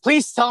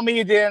 Please tell me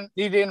you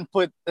didn't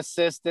put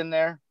assist in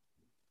there.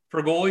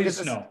 For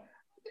goalies, no.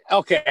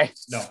 Okay.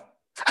 No.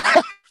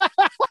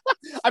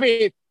 I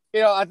mean, you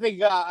know, I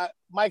think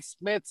Mike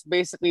Smith's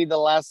basically the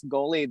last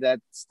goalie that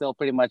still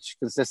pretty much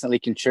consistently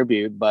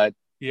contribute, but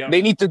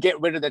they need to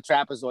get rid of the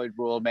trapezoid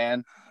rule,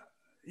 man.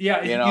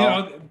 Yeah, you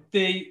know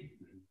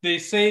they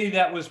say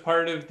that was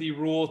part of the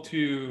rule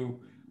to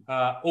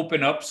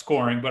open up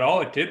scoring, but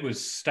all it did was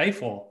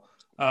stifle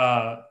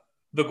the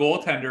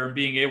goaltender and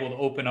being able to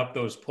open up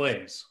those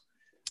plays.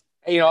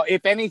 You know,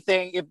 if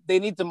anything, if they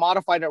need to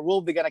modify that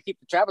rule, they're gonna keep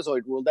the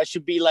trapezoid rule. That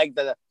should be like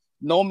the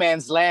no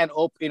man's land,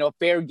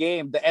 fair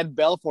game, the Ed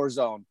Belfour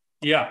zone.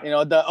 Yeah. You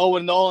know, the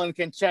Owen Nolan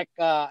can check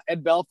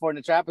Ed Belfour in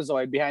the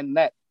trapezoid behind the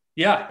net.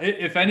 Yeah,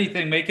 if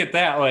anything, make it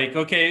that. Like,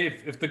 okay,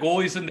 if the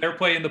goalie's in there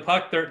playing the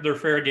puck, they're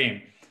fair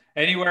game.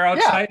 Anywhere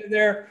outside of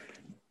there,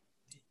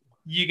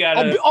 you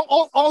gotta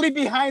only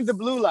behind the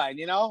blue line,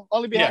 you know,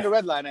 only behind the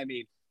red line. I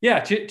mean,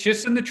 yeah,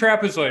 just in the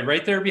trapezoid,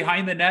 right there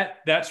behind the net.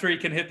 That's where you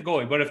can hit the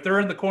goalie. But if they're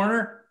in the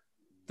corner,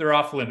 they're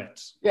off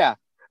limits. Yeah.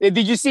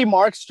 Did you see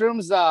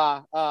Markstrom's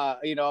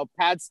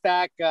pad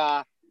stack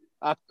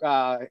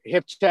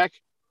hip check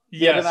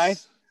the other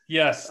night?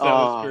 Yes, that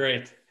was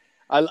great.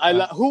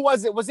 Who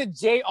was it? Was it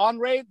Jay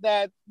Onrait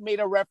that made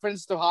a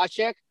reference to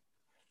Hasek?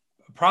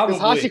 Probably.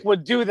 Because Hasek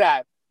would do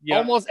that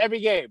almost every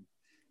game.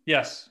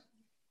 Yes.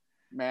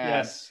 Man.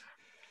 Yes.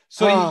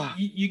 So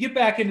you get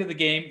back into the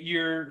game.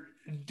 You're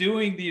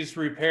doing these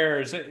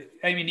repairs.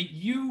 I mean,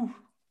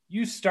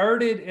 you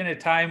started in a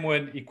time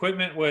when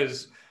equipment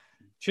was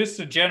just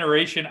a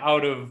generation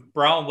out of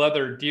brown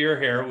leather deer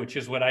hair, which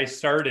is what I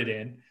started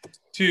in,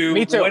 to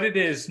what it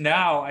is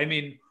now. I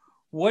mean,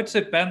 what's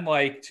it been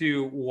like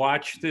to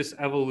watch this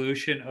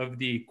evolution of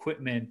the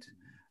equipment?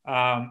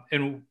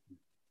 And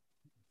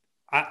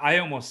I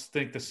almost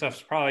think the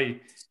stuff's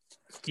probably,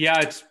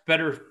 it's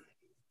better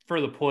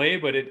for the play,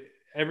 but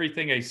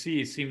everything I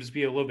see seems to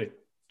be a little bit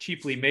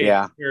cheaply made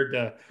compared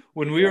to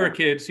when we were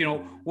kids. You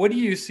know, what do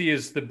you see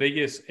as the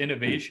biggest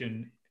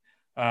innovation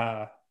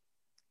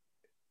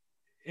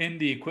in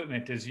the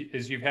equipment as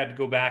you've had to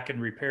go back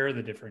and repair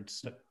the different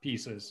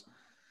pieces?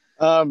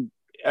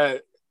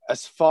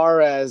 As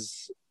far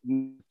as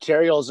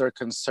materials are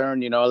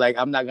concerned, you know, like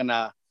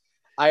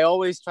I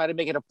always try to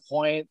make it a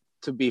point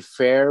to be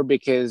fair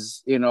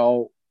because, you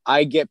know,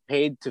 I get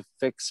paid to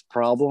fix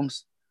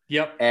problems.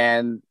 Yep.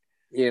 And,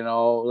 you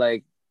know,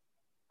 like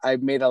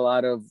I've made a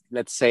lot of,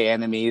 let's say,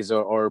 enemies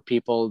or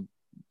people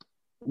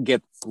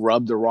get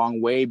rubbed the wrong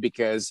way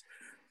because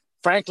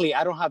frankly,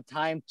 I don't have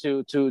time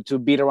to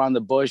beat around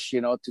the bush,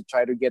 you know, to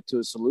try to get to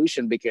a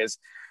solution because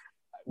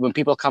when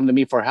people come to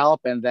me for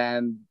help and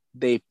then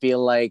they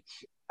feel like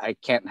I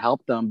can't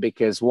help them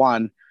because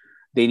one,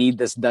 they need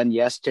this done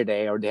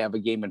yesterday or they have a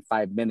game in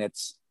 5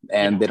 minutes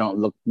and they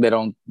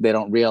don't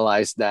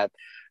realize that,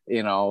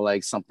 you know,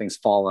 like something's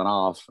fallen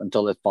off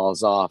until it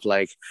falls off.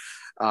 Like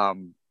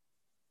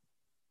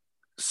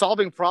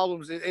solving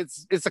problems,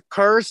 it's a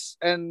curse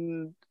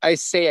and I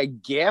say a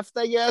gift,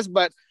 I guess,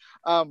 but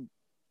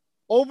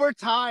over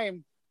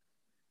time,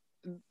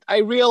 I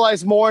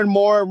realize more and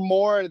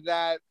more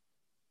that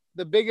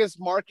the biggest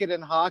market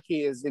in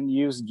hockey is in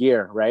used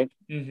gear, right?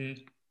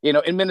 Mm-hmm. You know,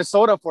 in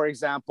Minnesota, for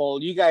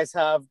example, you guys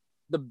have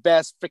the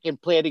best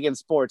freaking Play It Again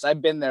Sports.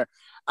 I've been there.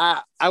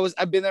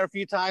 I've been there a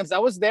few times. I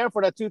was there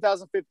for the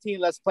 2015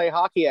 Let's Play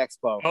Hockey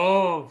Expo.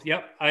 Oh,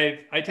 yep.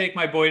 I take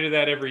my boy to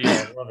that every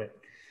year. I love it.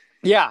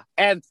 Yeah,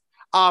 and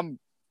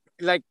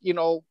like, you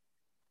know,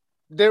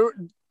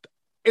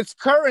 it's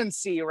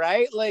currency,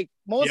 right? Like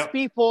most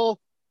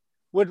people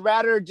would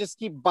rather just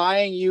keep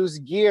buying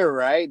used gear,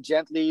 right?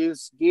 Gently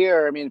used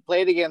gear. I mean,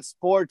 Played Again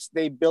Sports,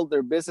 they build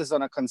their business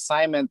on a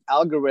consignment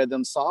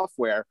algorithm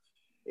software,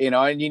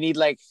 and you need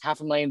like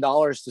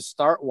 $500,000 to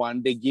start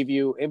one. They give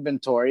you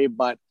inventory,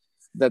 but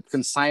the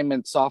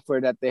consignment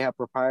software that they have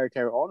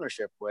proprietary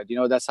ownership with,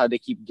 that's how they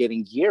keep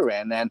getting gear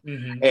in. And,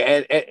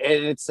 and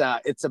it's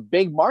a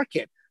big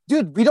market.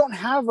 Dude, we don't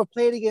have a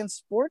Played Again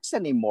Sports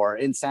anymore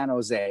in San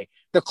Jose.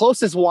 The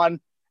closest one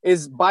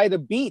is by the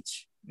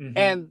beach.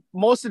 And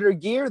most of their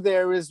gear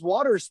there is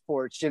water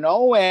sports, and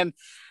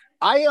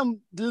I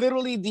am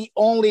literally the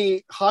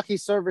only hockey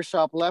service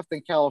shop left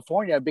in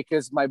California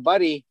because my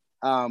buddy,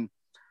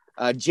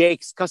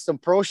 Jake's Custom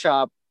Pro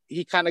Shop,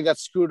 he kind of got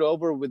screwed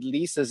over with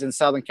leases in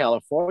Southern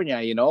California,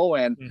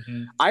 and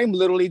I'm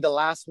literally the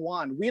last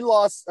one. We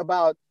lost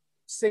about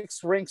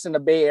 6 rinks in the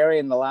Bay Area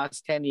in the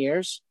last 10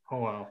 years. Oh,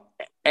 wow.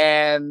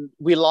 And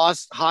we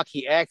lost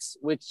Hockey X,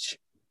 which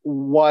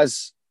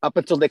was up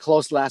until they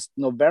closed last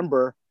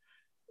November,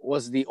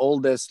 was the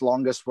oldest,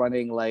 longest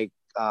running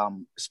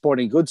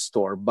sporting goods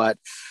store. But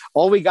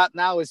all we got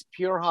now is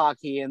Pure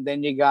Hockey, and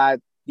then you got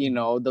the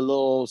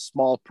little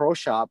small pro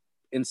shop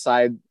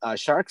inside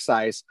Shark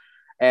Size,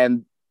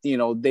 and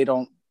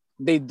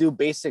they do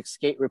basic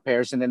skate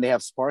repairs, and then they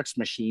have Sparks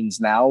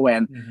machines now.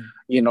 And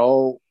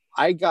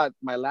I got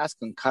my last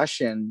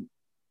concussion.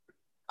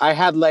 I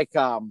had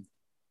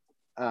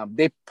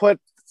they put,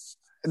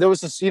 there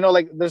was this,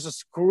 there's a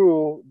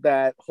screw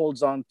that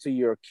holds on to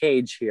your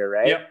cage here,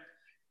 right? Yep.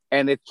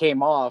 And it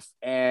came off,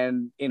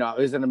 and it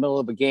was in the middle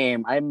of a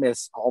game. I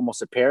missed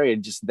almost a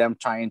period, just them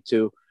trying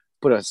to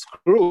put a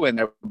screw in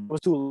there. It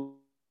was too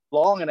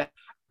long, and a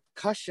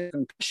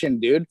concussion,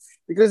 dude,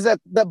 because that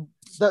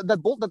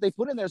bolt that they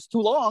put in there is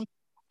too long.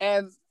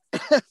 And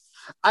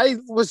I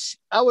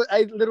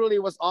literally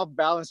was off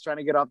balance trying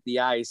to get off the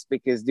ice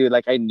because, dude,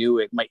 I knew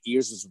it. My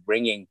ears was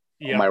ringing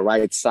on my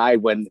right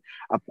side when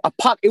a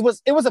puck. It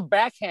was a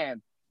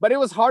backhand, but it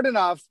was hard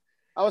enough.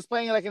 I was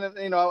playing in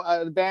an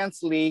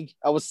advanced league.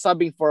 I was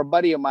subbing for a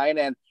buddy of mine,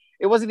 and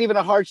it wasn't even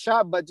a hard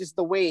shot, but just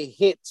the way it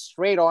hit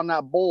straight on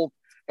that bolt,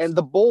 and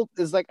the bolt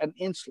is like an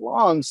inch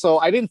long. So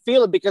I didn't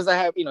feel it because I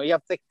have, you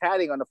have thick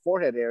padding on the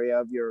forehead area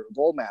of your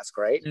goal mask,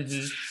 right?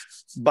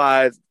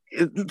 But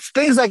it's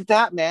things like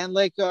that, man.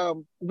 I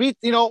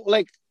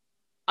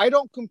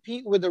don't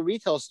compete with the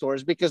retail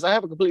stores because I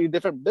have a completely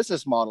different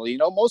business model.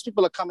 Most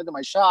people that come into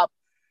my shop,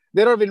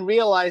 they don't even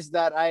realize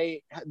that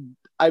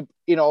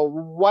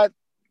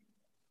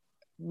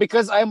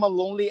because I'm a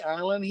lonely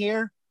island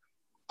here,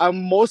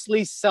 I'm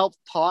mostly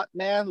self-taught,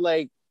 man.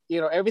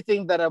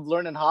 Everything that I've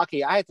learned in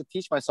hockey, I had to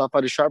teach myself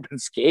how to sharpen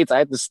skates. I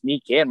had to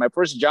sneak in. My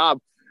first job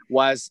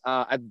was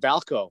at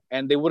Valco,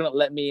 and they wouldn't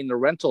let me in the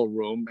rental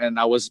room. And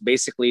I was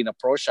basically in a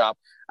pro shop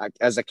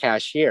as a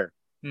cashier.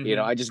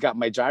 I just got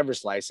my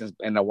driver's license,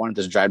 and I wanted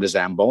to drive the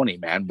Zamboni,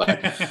 man. But,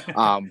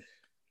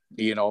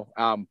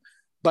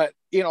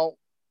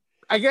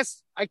 I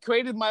guess I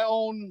created my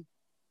own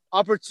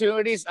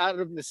opportunities out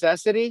of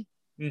necessity.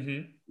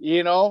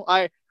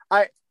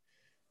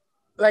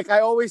 I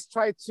always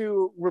try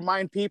to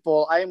remind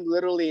people I'm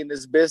literally in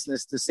this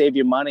business to save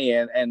you money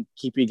and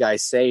keep you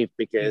guys safe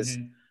because,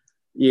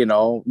 you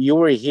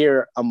were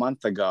here a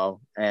month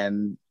ago,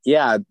 and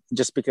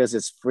just because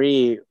it's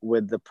free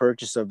with the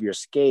purchase of your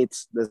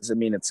skates doesn't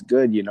mean it's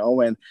good,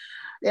 and,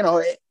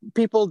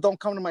 people don't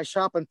come to my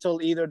shop until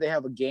either they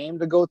have a game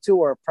to go to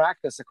or a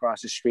practice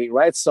across the street.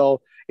 Right. So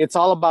it's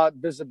all about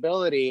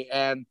visibility.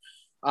 And,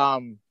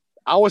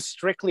 I was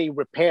strictly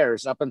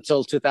repairs up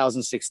until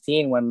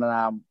 2016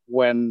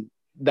 when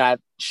that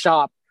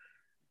shop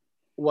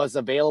was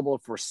available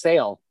for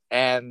sale.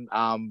 And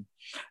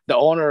the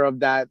owner of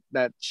that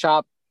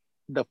shop,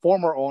 the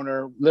former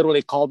owner,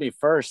 literally called me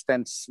first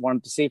and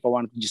wanted to see if I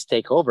wanted to just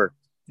take over.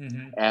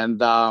 And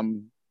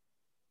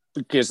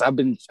because I've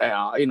been,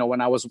 when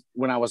I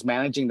was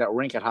managing that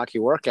rink at Hockey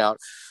Workout,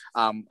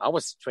 I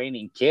was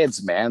training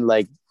kids, man.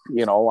 I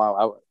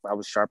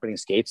was sharpening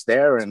skates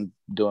there and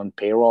doing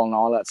payroll and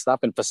all that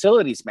stuff, and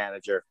facilities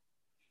manager.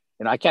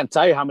 I can't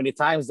tell you how many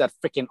times that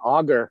freaking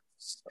auger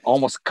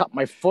almost cut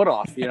my foot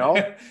off,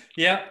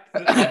 Yeah.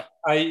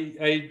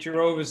 I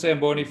drove a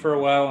Zamboni for a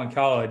while in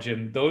college,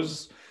 and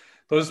those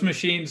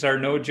machines are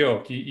no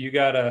joke. You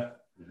gotta,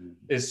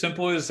 as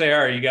simple as they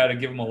are, you gotta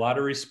give them a lot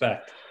of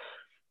respect.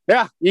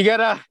 Yeah. You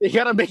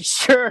gotta make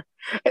sure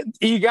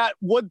you got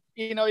wood,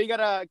 you got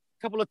a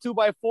couple of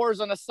 2x4s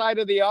on the side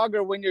of the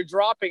auger when you're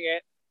dropping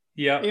it.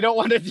 Yeah. You don't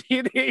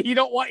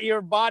want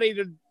your body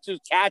to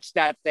catch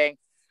that thing.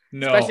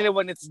 No. Especially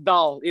when it's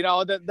dull.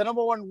 The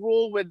number one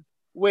rule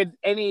with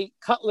any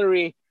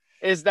cutlery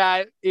is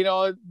that,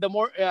 the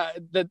more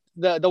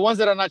the ones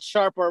that are not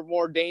sharp are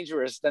more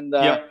dangerous than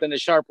the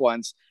sharp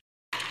ones.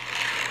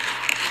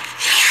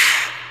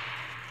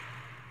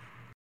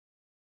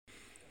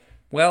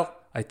 Well,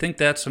 I think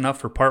that's enough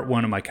for part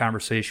 1 of my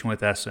conversation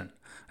with Essen.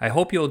 I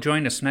hope you'll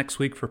join us next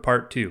week for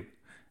part 2.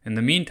 In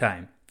the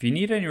meantime, if you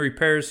need any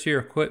repairs to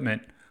your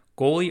equipment,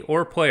 goalie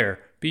or player,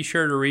 be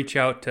sure to reach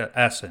out to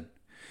Essen.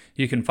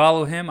 You can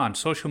follow him on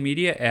social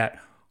media at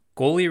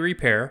Goalie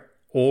Repair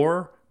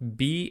or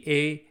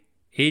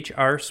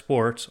BAHR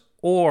Sports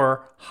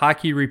or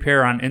Hockey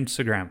Repair on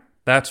Instagram.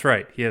 That's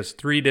right. He has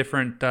 3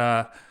 different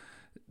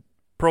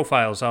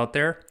profiles out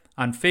there.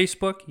 On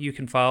Facebook, you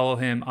can follow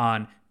him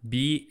on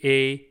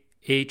BAHRS.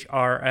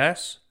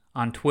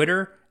 On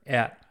Twitter,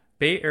 at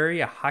Bay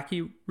Area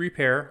Hockey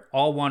Repair,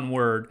 all one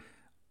word.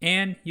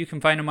 And you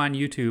can find him on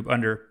YouTube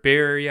under Bay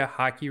Area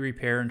Hockey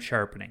Repair and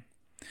Sharpening.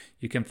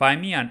 You can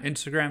find me on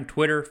Instagram,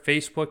 Twitter,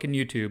 Facebook, and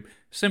YouTube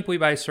simply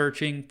by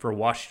searching for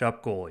Washed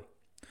Up Goalie.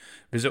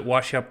 Visit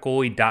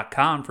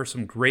washedupgoalie.com for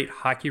some great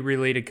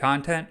hockey-related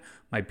content,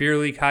 my beer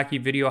league hockey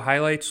video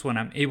highlights when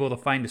I'm able to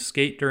find a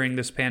skate during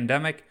this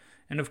pandemic,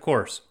 and of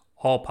course,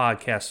 all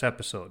podcast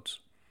episodes.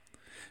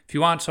 If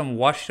you want some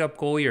Washed Up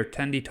Goalie or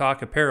Tendy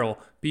Talk apparel,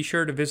 be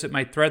sure to visit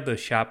my Threadless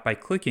shop by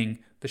clicking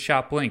the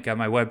shop link on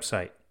my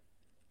website.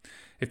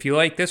 If you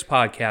like this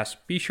podcast,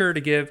 be sure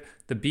to give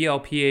the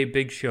BLPA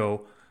Big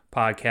Show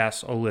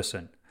podcast a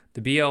listen.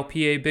 The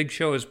BLPA Big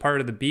Show is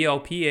part of the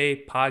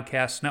BLPA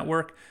Podcast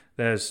Network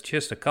that is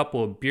just a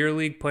couple of beer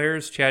league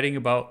players chatting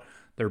about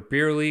their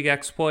beer league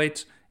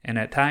exploits and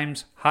at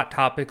times hot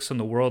topics in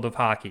the world of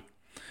hockey.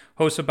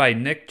 Hosted by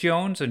Nick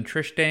Jones and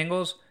Trish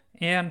Dangles,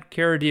 and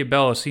Cara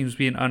Diabella seems to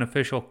be an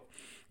unofficial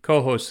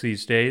co-host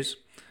these days.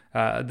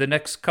 The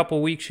next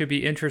couple weeks should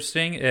be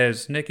interesting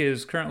as Nick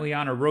is currently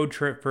on a road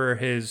trip for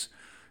his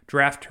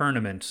draft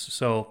tournaments,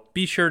 so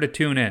be sure to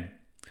tune in.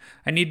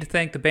 I need to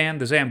thank the band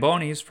The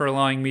Zambonis for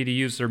allowing me to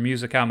use their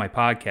music on my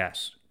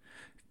podcast.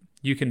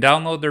 You can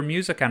download their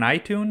music on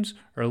iTunes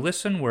or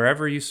listen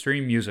wherever you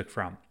stream music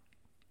from.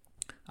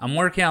 I'm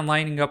working on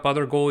lining up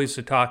other goalies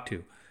to talk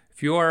to.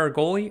 If you are a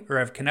goalie or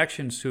have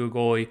connections to a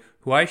goalie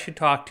who I should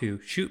talk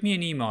to, shoot me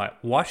an email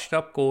at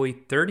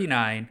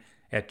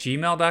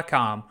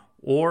washedupgoalie39@gmail.com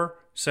or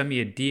send me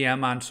a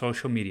DM on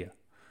social media.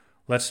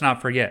 Let's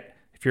not forget,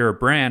 if you're a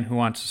brand who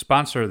wants to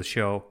sponsor the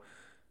show,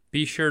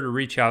 be sure to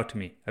reach out to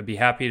me. I'd be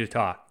happy to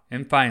talk.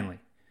 And finally,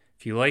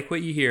 if you like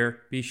what you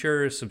hear, be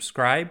sure to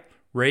subscribe,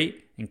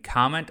 rate, and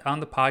comment on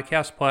the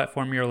podcast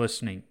platform you're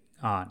listening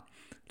on.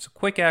 It's a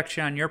quick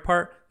action on your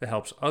part that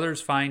helps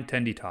others find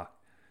Tendy Talk.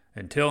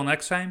 Until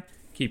next time,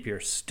 keep your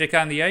stick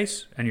on the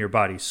ice and your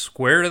body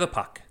square to the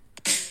puck.